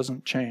 Truth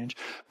doesn't change.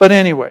 But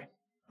anyway,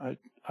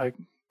 I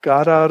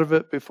got out of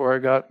it before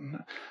I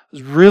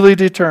was really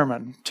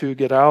determined to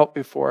get out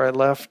before I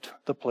left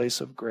the place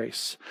of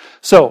grace.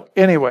 So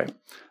anyway,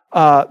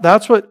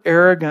 that's what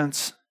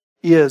arrogance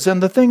is.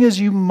 And the thing is,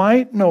 you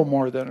might know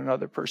more than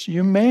another person.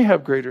 You may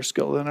have greater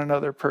skill than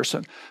another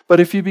person. But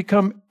if you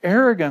become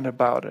arrogant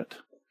about it,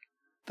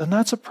 then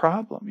that's a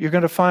problem. You're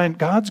going to find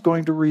God's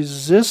going to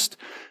resist.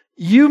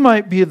 You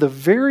might be the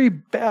very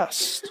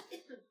best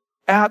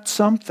at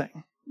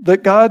something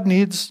that God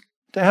needs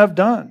to have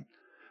done.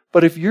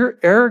 But if you're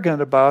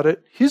arrogant about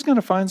it, He's going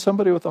to find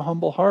somebody with a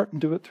humble heart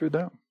and do it through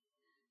them.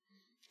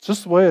 It's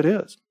just the way it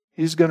is.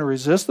 He's going to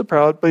resist the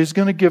proud, but He's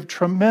going to give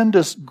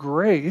tremendous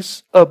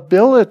grace,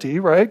 ability,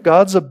 right?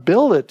 God's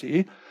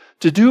ability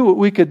to do what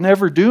we could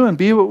never do and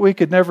be what we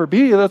could never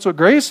be. That's what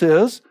grace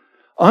is.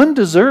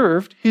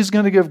 Undeserved, He's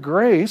going to give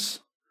grace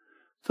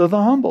to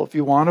the humble. If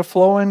you want to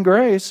flow in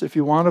grace, if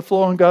you want to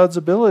flow in God's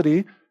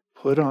ability,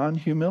 put on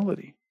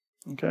humility.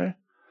 Okay?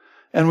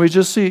 And we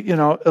just see,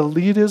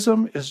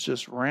 elitism is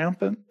just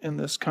rampant in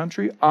this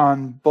country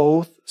on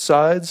both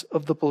sides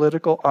of the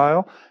political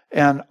aisle.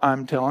 And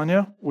I'm telling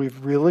you,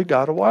 we've really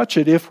got to watch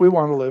it if we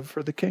want to live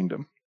for the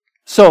kingdom.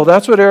 So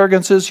that's what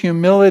arrogance is.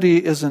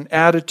 Humility is an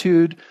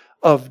attitude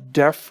of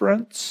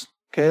deference.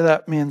 Okay,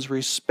 that means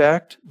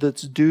respect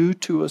that's due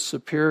to a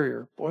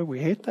superior. Boy, we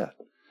hate that.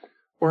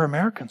 We're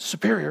Americans.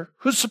 Superior.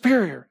 Who's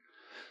superior?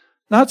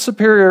 Not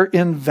superior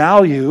in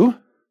value.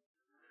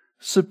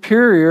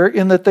 Superior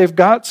in that they've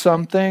got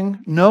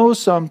something, know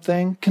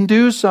something, can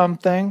do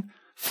something,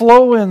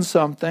 flow in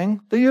something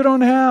that you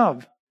don't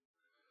have.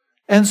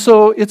 And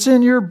so it's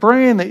in your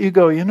brain that you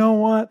go, you know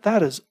what?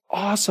 That is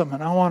awesome,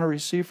 and I want to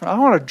receive from. I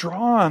want to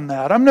draw on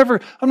that. I'm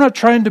not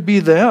trying to be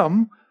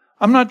them.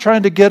 I'm not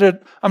trying to get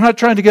it. I'm not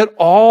trying to get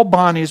all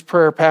Bonnie's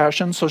prayer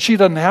passion so she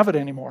doesn't have it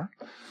anymore.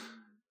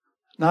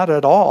 Not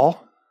at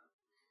all.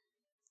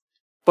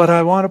 But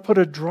I want to put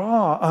a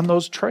draw on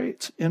those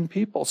traits in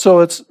people. So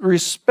it's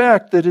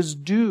respect that is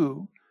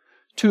due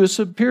to a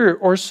superior,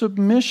 or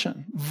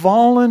submission.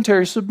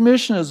 Voluntary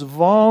submission is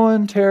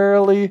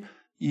voluntarily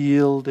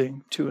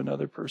yielding to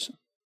another person.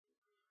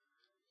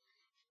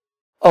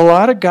 A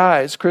lot of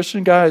guys,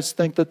 Christian guys,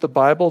 think that the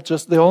Bible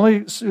the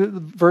only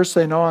verse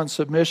they know on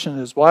submission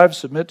is, wives,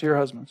 submit to your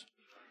husbands.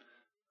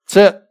 That's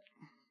it.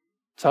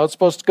 That's how it's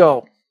supposed to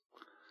go.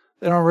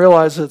 They don't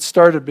realize it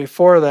started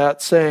before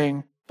that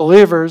saying,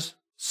 believers,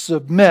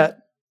 submit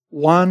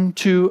one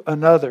to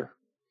another,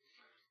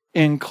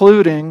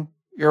 including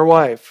your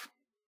wife.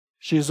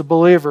 She's a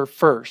believer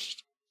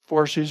first,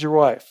 before she's your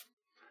wife.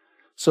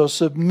 So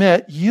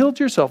submit, yield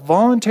yourself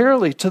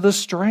voluntarily to the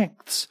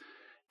strengths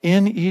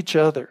in each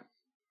other.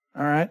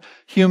 All right?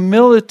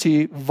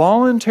 Humility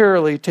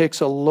voluntarily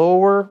takes a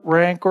lower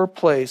rank or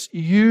place,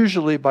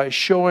 usually by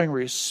showing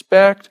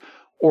respect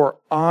or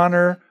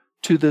honor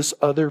to this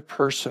other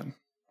person.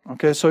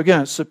 Okay, so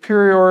again,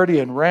 superiority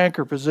in rank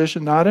or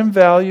position, not in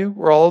value.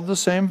 We're all of the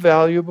same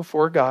value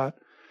before God.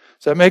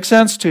 Does that make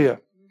sense to you?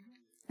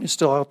 You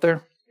still out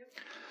there?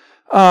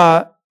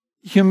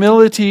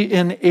 Humility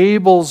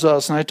enables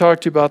us, and I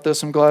talked to you about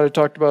this, I'm glad I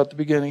talked about it at the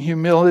beginning.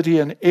 Humility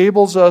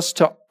enables us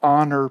to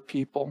honor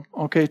people,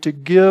 okay, to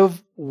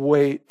give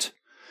weight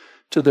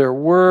to their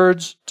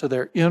words, to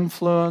their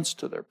influence,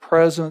 to their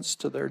presence,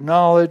 to their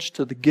knowledge,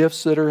 to the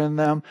gifts that are in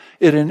them.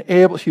 It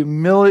enables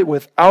humility.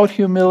 Without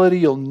humility,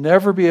 you'll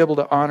never be able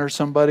to honor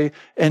somebody,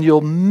 and you'll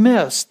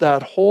miss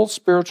that whole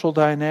spiritual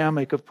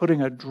dynamic of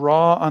putting a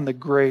draw on the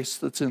grace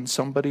that's in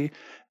somebody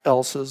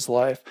else's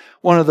life.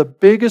 One of the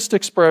biggest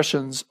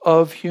expressions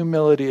of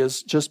humility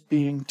is just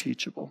being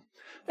teachable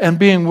and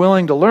being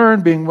willing to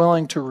learn, being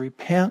willing to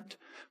repent,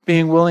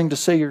 being willing to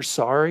say you're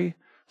sorry.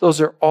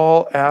 Those are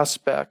all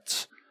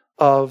aspects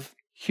of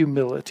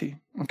humility.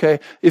 Okay?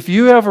 If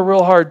you have a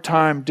real hard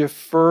time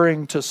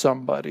deferring to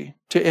somebody,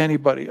 to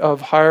anybody of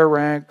higher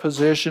rank,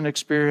 position,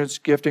 experience,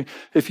 gifting,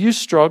 if you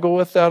struggle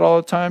with that all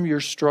the time, you're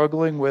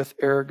struggling with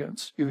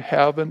arrogance. You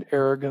have an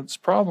arrogance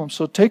problem.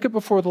 So take it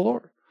before the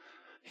Lord.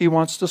 He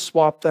wants to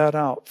swap that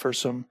out for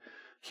some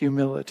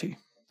humility.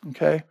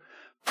 Okay?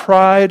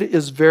 Pride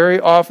is very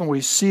often,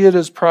 we see it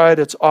as pride,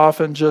 it's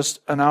often just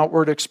an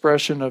outward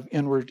expression of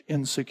inward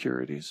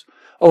insecurities.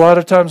 A lot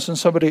of times when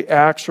somebody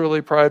acts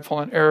really prideful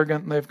and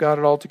arrogant and they've got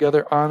it all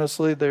together,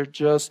 honestly, they're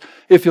just,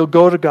 if you'll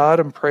go to God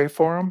and pray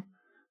for them,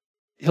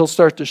 He'll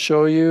start to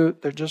show you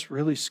they're just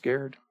really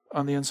scared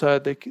on the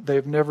inside.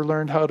 They've never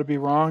learned how to be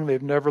wrong.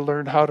 They've never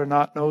learned how to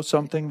not know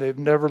something. They've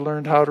never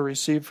learned how to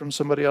receive from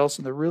somebody else,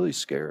 and they're really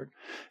scared.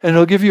 And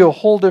it'll give you a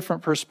whole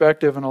different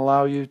perspective and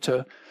allow you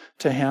to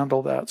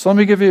handle that. So let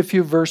me give you a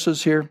few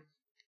verses here.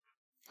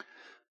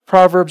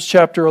 Proverbs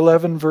chapter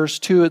 11, verse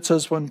 2, it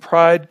says, when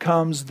pride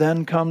comes,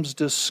 then comes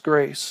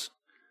disgrace.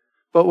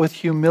 But with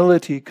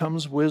humility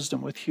comes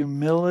wisdom. With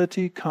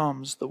humility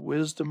comes the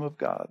wisdom of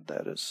God.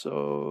 That is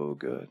so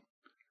good.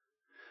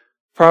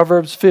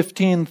 Proverbs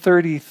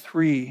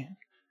 15:33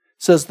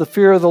 says, the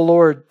fear of the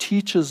Lord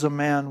teaches a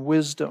man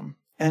wisdom,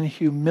 and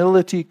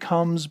humility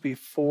comes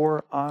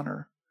before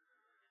honor.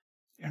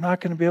 You're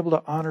not going to be able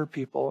to honor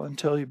people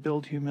until you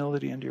build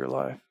humility into your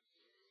life.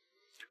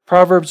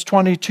 Proverbs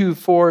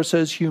 22:4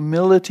 says,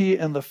 humility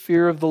and the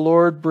fear of the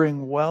Lord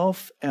bring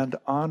wealth and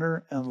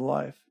honor and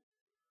life.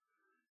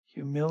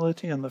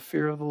 Humility and the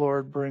fear of the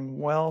Lord bring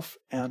wealth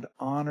and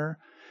honor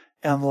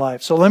and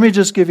life. So let me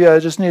just I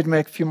just need to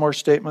make a few more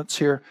statements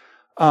here.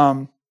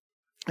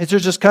 These are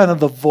just kind of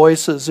the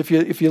voices. If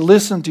you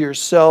listen to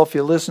yourself,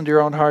 you listen to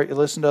your own heart, you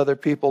listen to other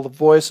people, the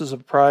voices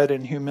of pride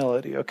and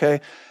humility, okay?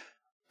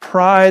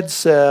 Pride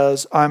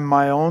says, I'm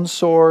my own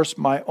source,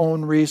 my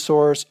own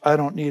resource. I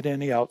don't need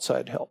any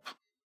outside help.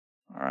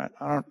 All right,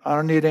 I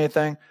don't need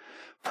anything.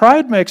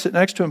 Pride makes it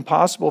next to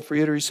impossible for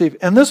you to receive.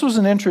 And this was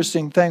an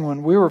interesting thing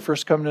when we were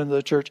first coming into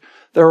the church.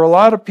 There were a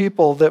lot of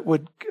people that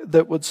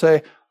would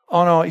say,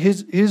 oh no,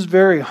 he's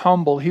very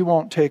humble, he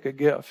won't take a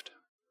gift.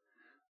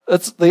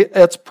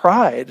 It's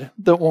pride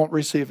that won't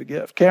receive a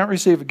gift. Can't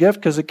receive a gift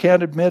because it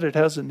can't admit it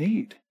has a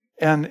need.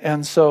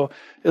 And so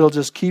it'll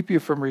just keep you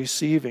from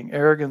receiving.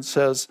 Arrogance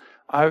says,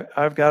 I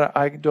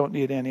don't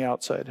need any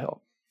outside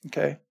help.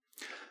 Okay?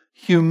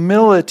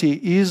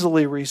 Humility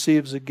easily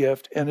receives a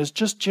gift and is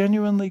just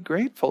genuinely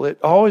grateful.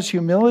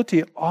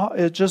 Humility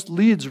just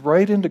leads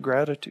right into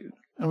gratitude.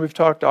 And we've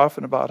talked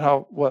often about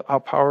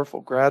how powerful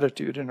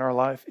gratitude in our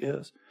life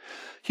is.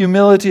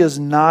 Humility is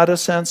not a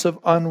sense of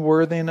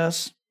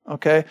unworthiness.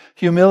 Okay?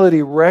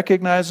 Humility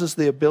recognizes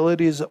the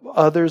abilities of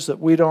others that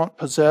we don't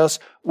possess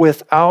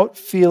without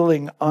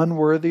feeling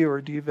unworthy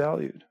or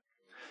devalued.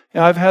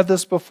 Now, I've had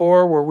this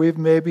before where we've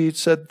maybe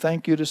said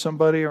thank you to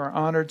somebody or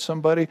honored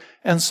somebody,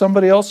 and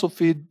somebody else will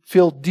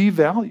feel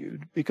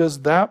devalued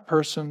because that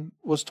person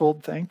was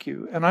told thank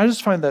you. And I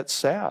just find that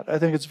sad. I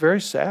think it's very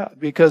sad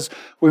because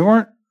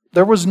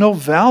there was no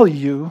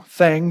value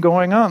thing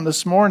going on.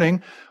 This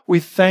morning, we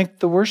thanked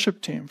the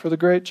worship team for the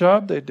great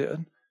job they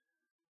did.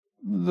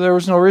 There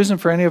was no reason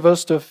for any of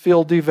us to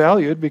feel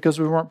devalued because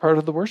we weren't part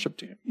of the worship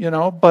team,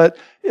 but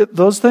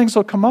those things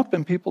will come up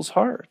in people's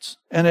hearts.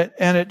 And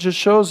it just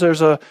shows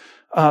there's a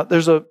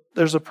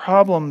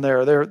problem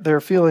there.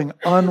 They're feeling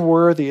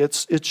unworthy.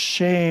 It's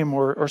shame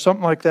or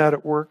something like that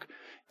at work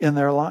in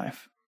their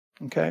life.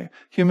 Okay?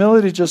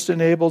 Humility just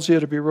enables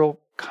you to be real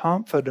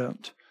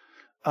confident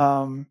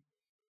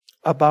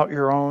about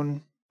your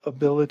own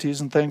abilities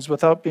and things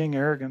without being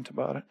arrogant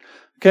about it.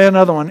 Okay,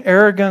 another one.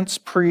 Arrogance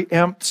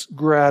preempts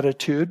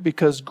gratitude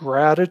because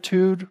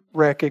gratitude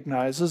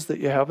recognizes that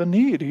you have a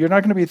need. You're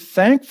not going to be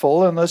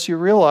thankful unless you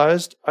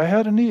realized, I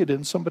had a need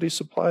and somebody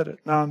supplied it.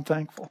 Now I'm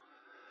thankful.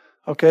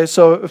 Okay,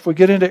 so if we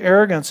get into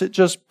arrogance, it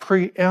just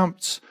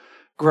preempts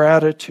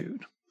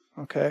gratitude.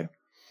 Okay?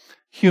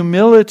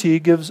 Humility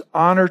gives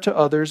honor to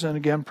others and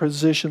again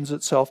positions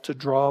itself to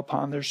draw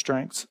upon their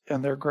strengths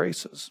and their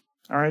graces.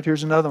 All right,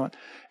 here's another one.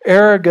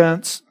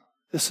 Arrogance,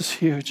 this is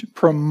huge,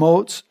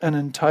 promotes an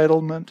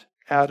entitlement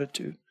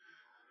attitude.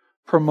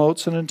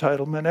 Promotes an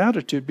entitlement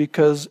attitude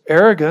because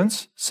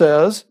arrogance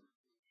says,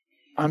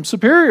 I'm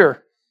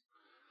superior.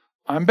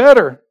 I'm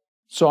better.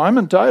 So I'm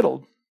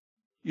entitled.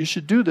 You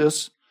should do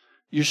this.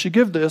 You should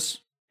give this.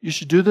 You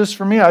should do this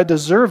for me. I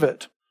deserve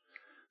it.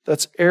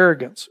 That's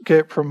arrogance. Okay,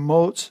 it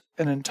promotes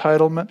an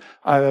entitlement.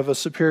 I have a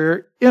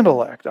superior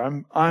intellect.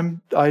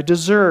 I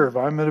deserve.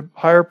 I'm at a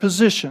higher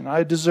position.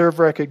 I deserve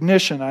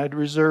recognition. I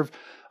deserve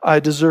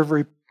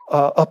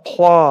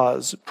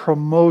applause,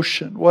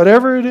 promotion,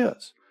 whatever it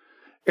is.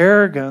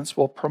 Arrogance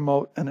will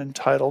promote an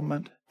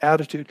entitlement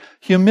attitude.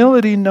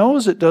 Humility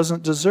knows it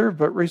doesn't deserve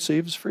but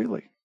receives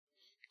freely.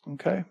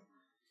 Okay?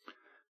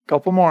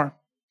 Couple more.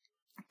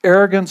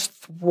 Arrogance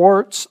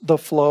thwarts the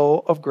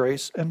flow of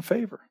grace and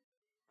favor.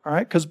 All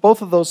right? Because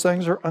both of those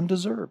things are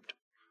undeserved.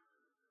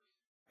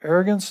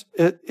 Arrogance,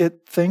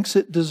 it thinks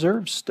it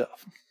deserves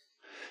stuff.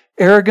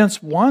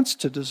 Arrogance wants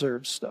to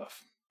deserve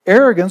stuff.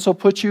 Arrogance will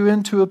put you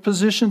into a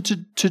position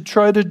to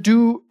try to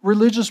do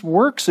religious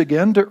works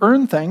again to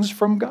earn things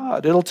from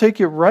God. It'll take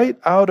you right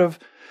out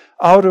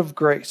of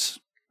grace.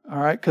 All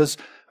right? Because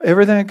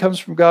everything that comes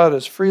from God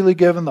is freely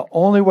given. The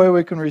only way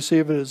we can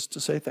receive it is to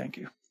say thank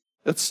you.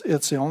 It's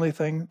the only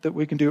thing that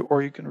we can do,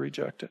 or you can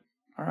reject it.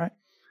 All right?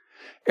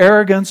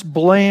 Arrogance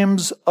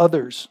blames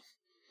others.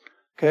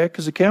 Okay?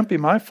 Because it can't be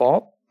my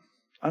fault.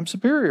 I'm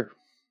superior.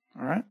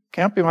 All right?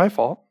 Can't be my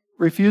fault.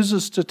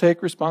 Refuses to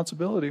take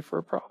responsibility for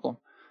a problem.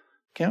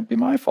 Can't be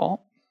my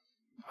fault.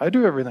 I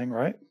do everything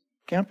right.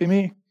 Can't be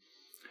me.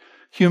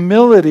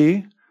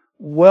 Humility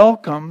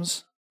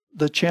welcomes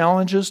the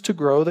challenges to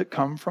grow that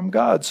come from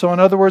God. So in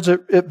other words,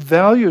 it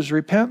values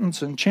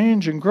repentance and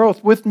change and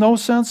growth with no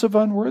sense of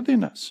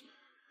unworthiness.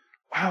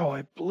 Wow,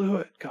 I blew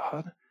it,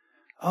 God.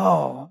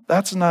 Oh,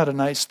 that's not a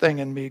nice thing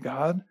in me,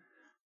 God.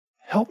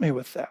 Help me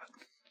with that.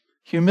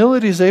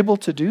 Humility is able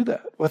to do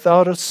that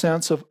without a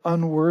sense of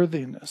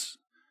unworthiness.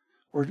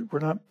 We're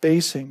not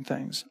basing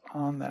things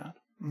on that.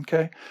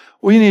 Okay?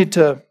 We need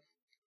to,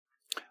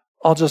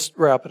 I'll just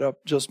wrap it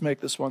up, just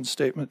make this one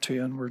statement to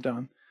you and we're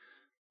done.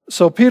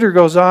 So Peter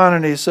goes on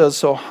and he says,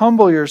 so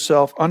humble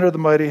yourself under the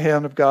mighty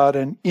hand of God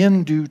and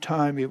in due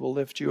time he will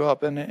lift you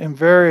up. And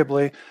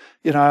invariably,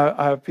 I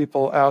have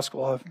people ask,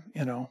 well,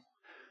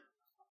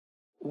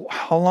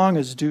 how long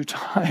is due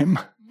time?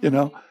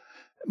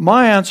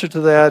 My answer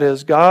to that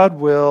is God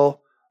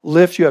will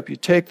lift you up. You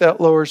take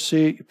that lower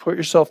seat, you put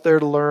yourself there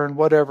to learn,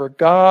 whatever.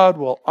 God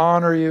will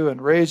honor you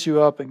and raise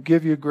you up and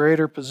give you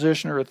greater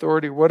position or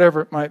authority,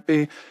 whatever it might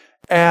be.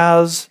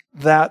 as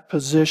that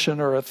position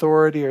or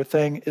authority or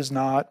thing is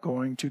not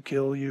going to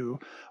kill you,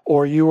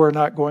 or you are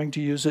not going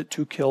to use it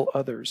to kill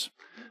others.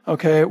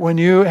 Okay, when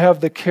you have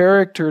the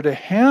character to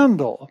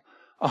handle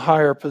a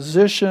higher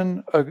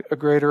position, a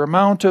greater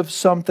amount of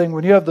something,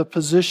 when you have the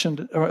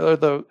position or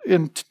the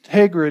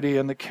integrity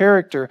and the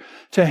character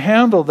to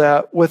handle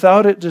that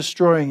without it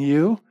destroying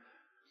you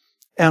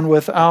and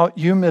without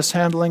you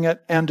mishandling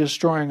it and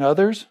destroying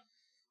others,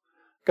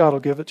 God will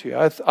give it to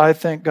you. I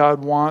think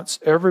God wants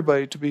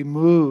everybody to be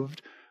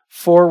moved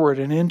forward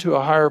and into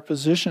a higher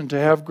position, to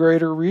have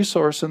greater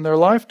resource in their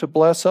life to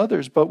bless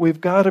others. But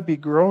we've got to be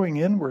growing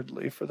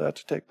inwardly for that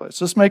to take place. Does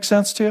this make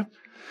sense to you?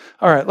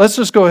 All right, let's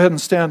just go ahead and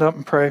stand up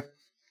and pray.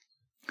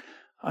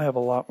 I have a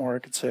lot more I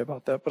could say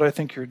about that, but I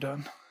think you're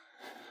done.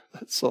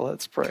 So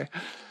let's pray.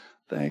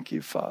 Thank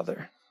you,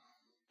 Father.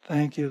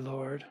 Thank you,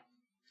 Lord.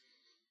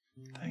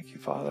 Thank you,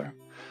 Father.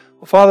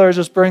 Well, Father, I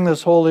just bring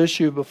this whole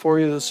issue before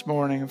you this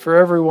morning. And for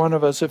every one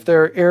of us, if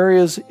there are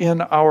areas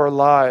in our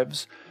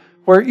lives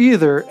where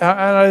either, and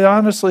I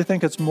honestly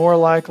think it's more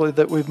likely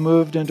that we've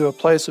moved into a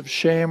place of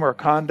shame or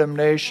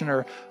condemnation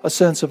or a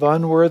sense of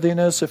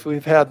unworthiness, if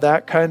we've had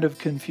that kind of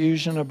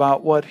confusion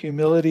about what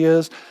humility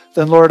is,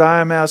 then Lord,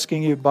 I am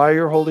asking you by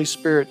your Holy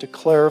Spirit to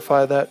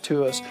clarify that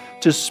to us,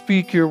 to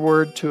speak your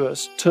word to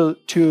us,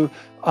 to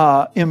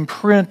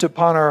imprint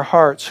upon our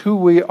hearts who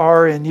we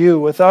are in you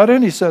without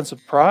any sense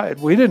of pride.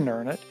 We didn't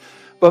earn it.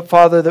 But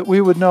Father, that we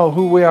would know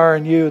who we are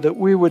in you, that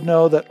we would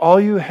know that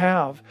all you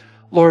have,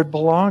 Lord,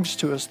 belongs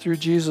to us through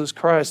Jesus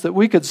Christ, that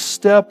we could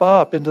step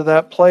up into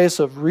that place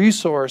of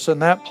resource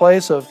and that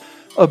place of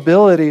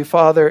ability,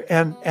 Father,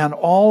 and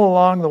all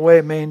along the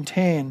way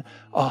maintain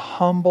a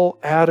humble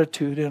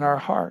attitude in our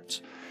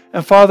hearts.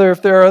 And Father,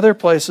 if there are other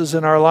places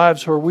in our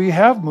lives where we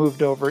have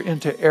moved over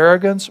into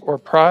arrogance or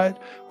pride,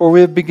 where we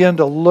have begun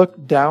to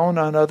look down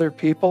on other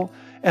people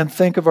and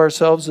think of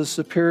ourselves as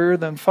superior,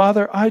 then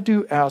Father, I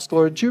do ask,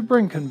 Lord, you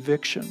bring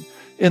conviction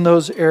in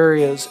those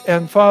areas.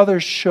 And Father,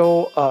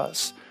 show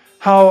us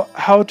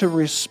how to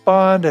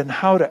respond and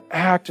how to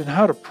act and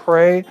how to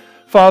pray,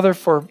 Father,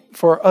 for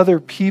other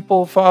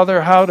people,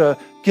 Father, how to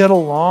get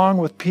along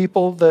with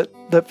people that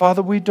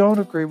Father, we don't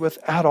agree with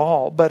at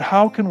all. But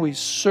how can we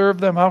serve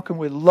them? How can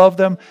we love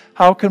them?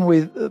 How can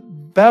we, the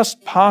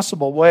best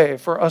possible way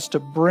for us to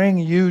bring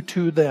you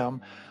to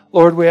them?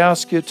 Lord, we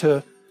ask you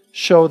to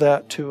show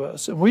that to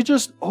us. And we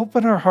just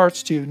open our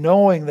hearts to you,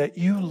 knowing that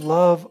you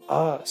love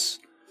us.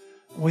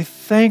 We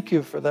thank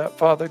you for that,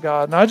 Father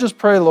God. And I just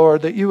pray,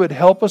 Lord, that you would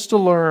help us to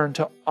learn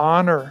to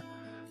honor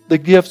the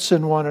gifts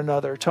in one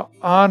another, to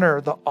honor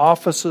the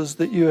offices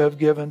that you have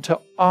given, to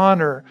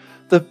honor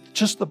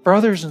just the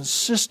brothers and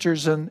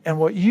sisters and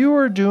what you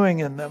are doing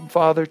in them,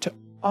 Father, to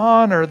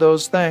honor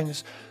those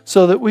things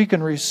so that we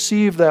can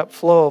receive that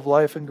flow of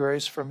life and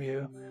grace from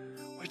you.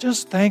 We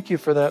just thank you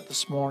for that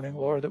this morning,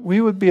 Lord, that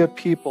we would be a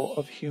people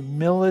of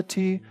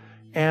humility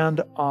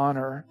and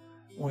honor.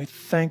 We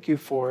thank you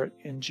for it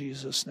in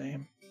Jesus'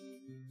 name.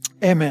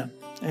 Amen.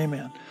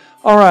 Amen.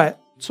 All right.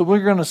 So we're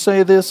going to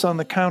say this on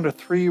the count of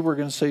 3. We're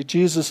going to say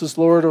Jesus is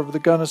Lord over the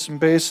Gunnison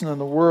Basin and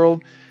the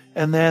world.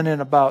 And then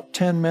in about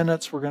 10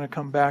 minutes, we're going to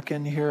come back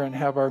in here and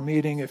have our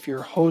meeting if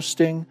you're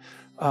hosting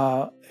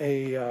a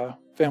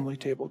family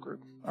table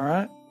group. All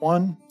right?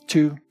 1,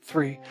 2,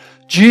 3.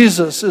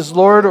 Jesus is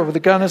Lord over the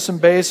Gunnison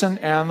Basin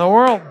and the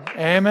world.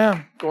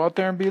 Amen. Go out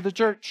there and be the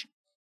church.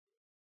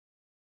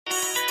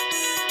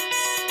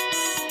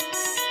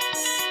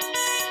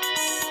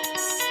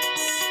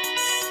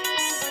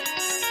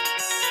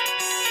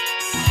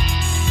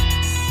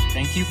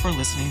 Thank you for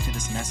listening to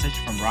this message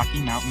from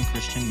Rocky Mountain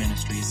Christian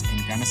Ministries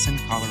in Gunnison,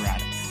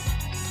 Colorado.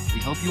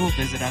 We hope you will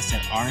visit us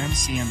at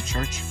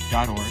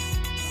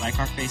rmcmchurch.org, like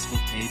our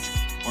Facebook page,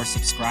 or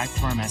subscribe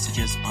to our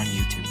messages on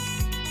YouTube.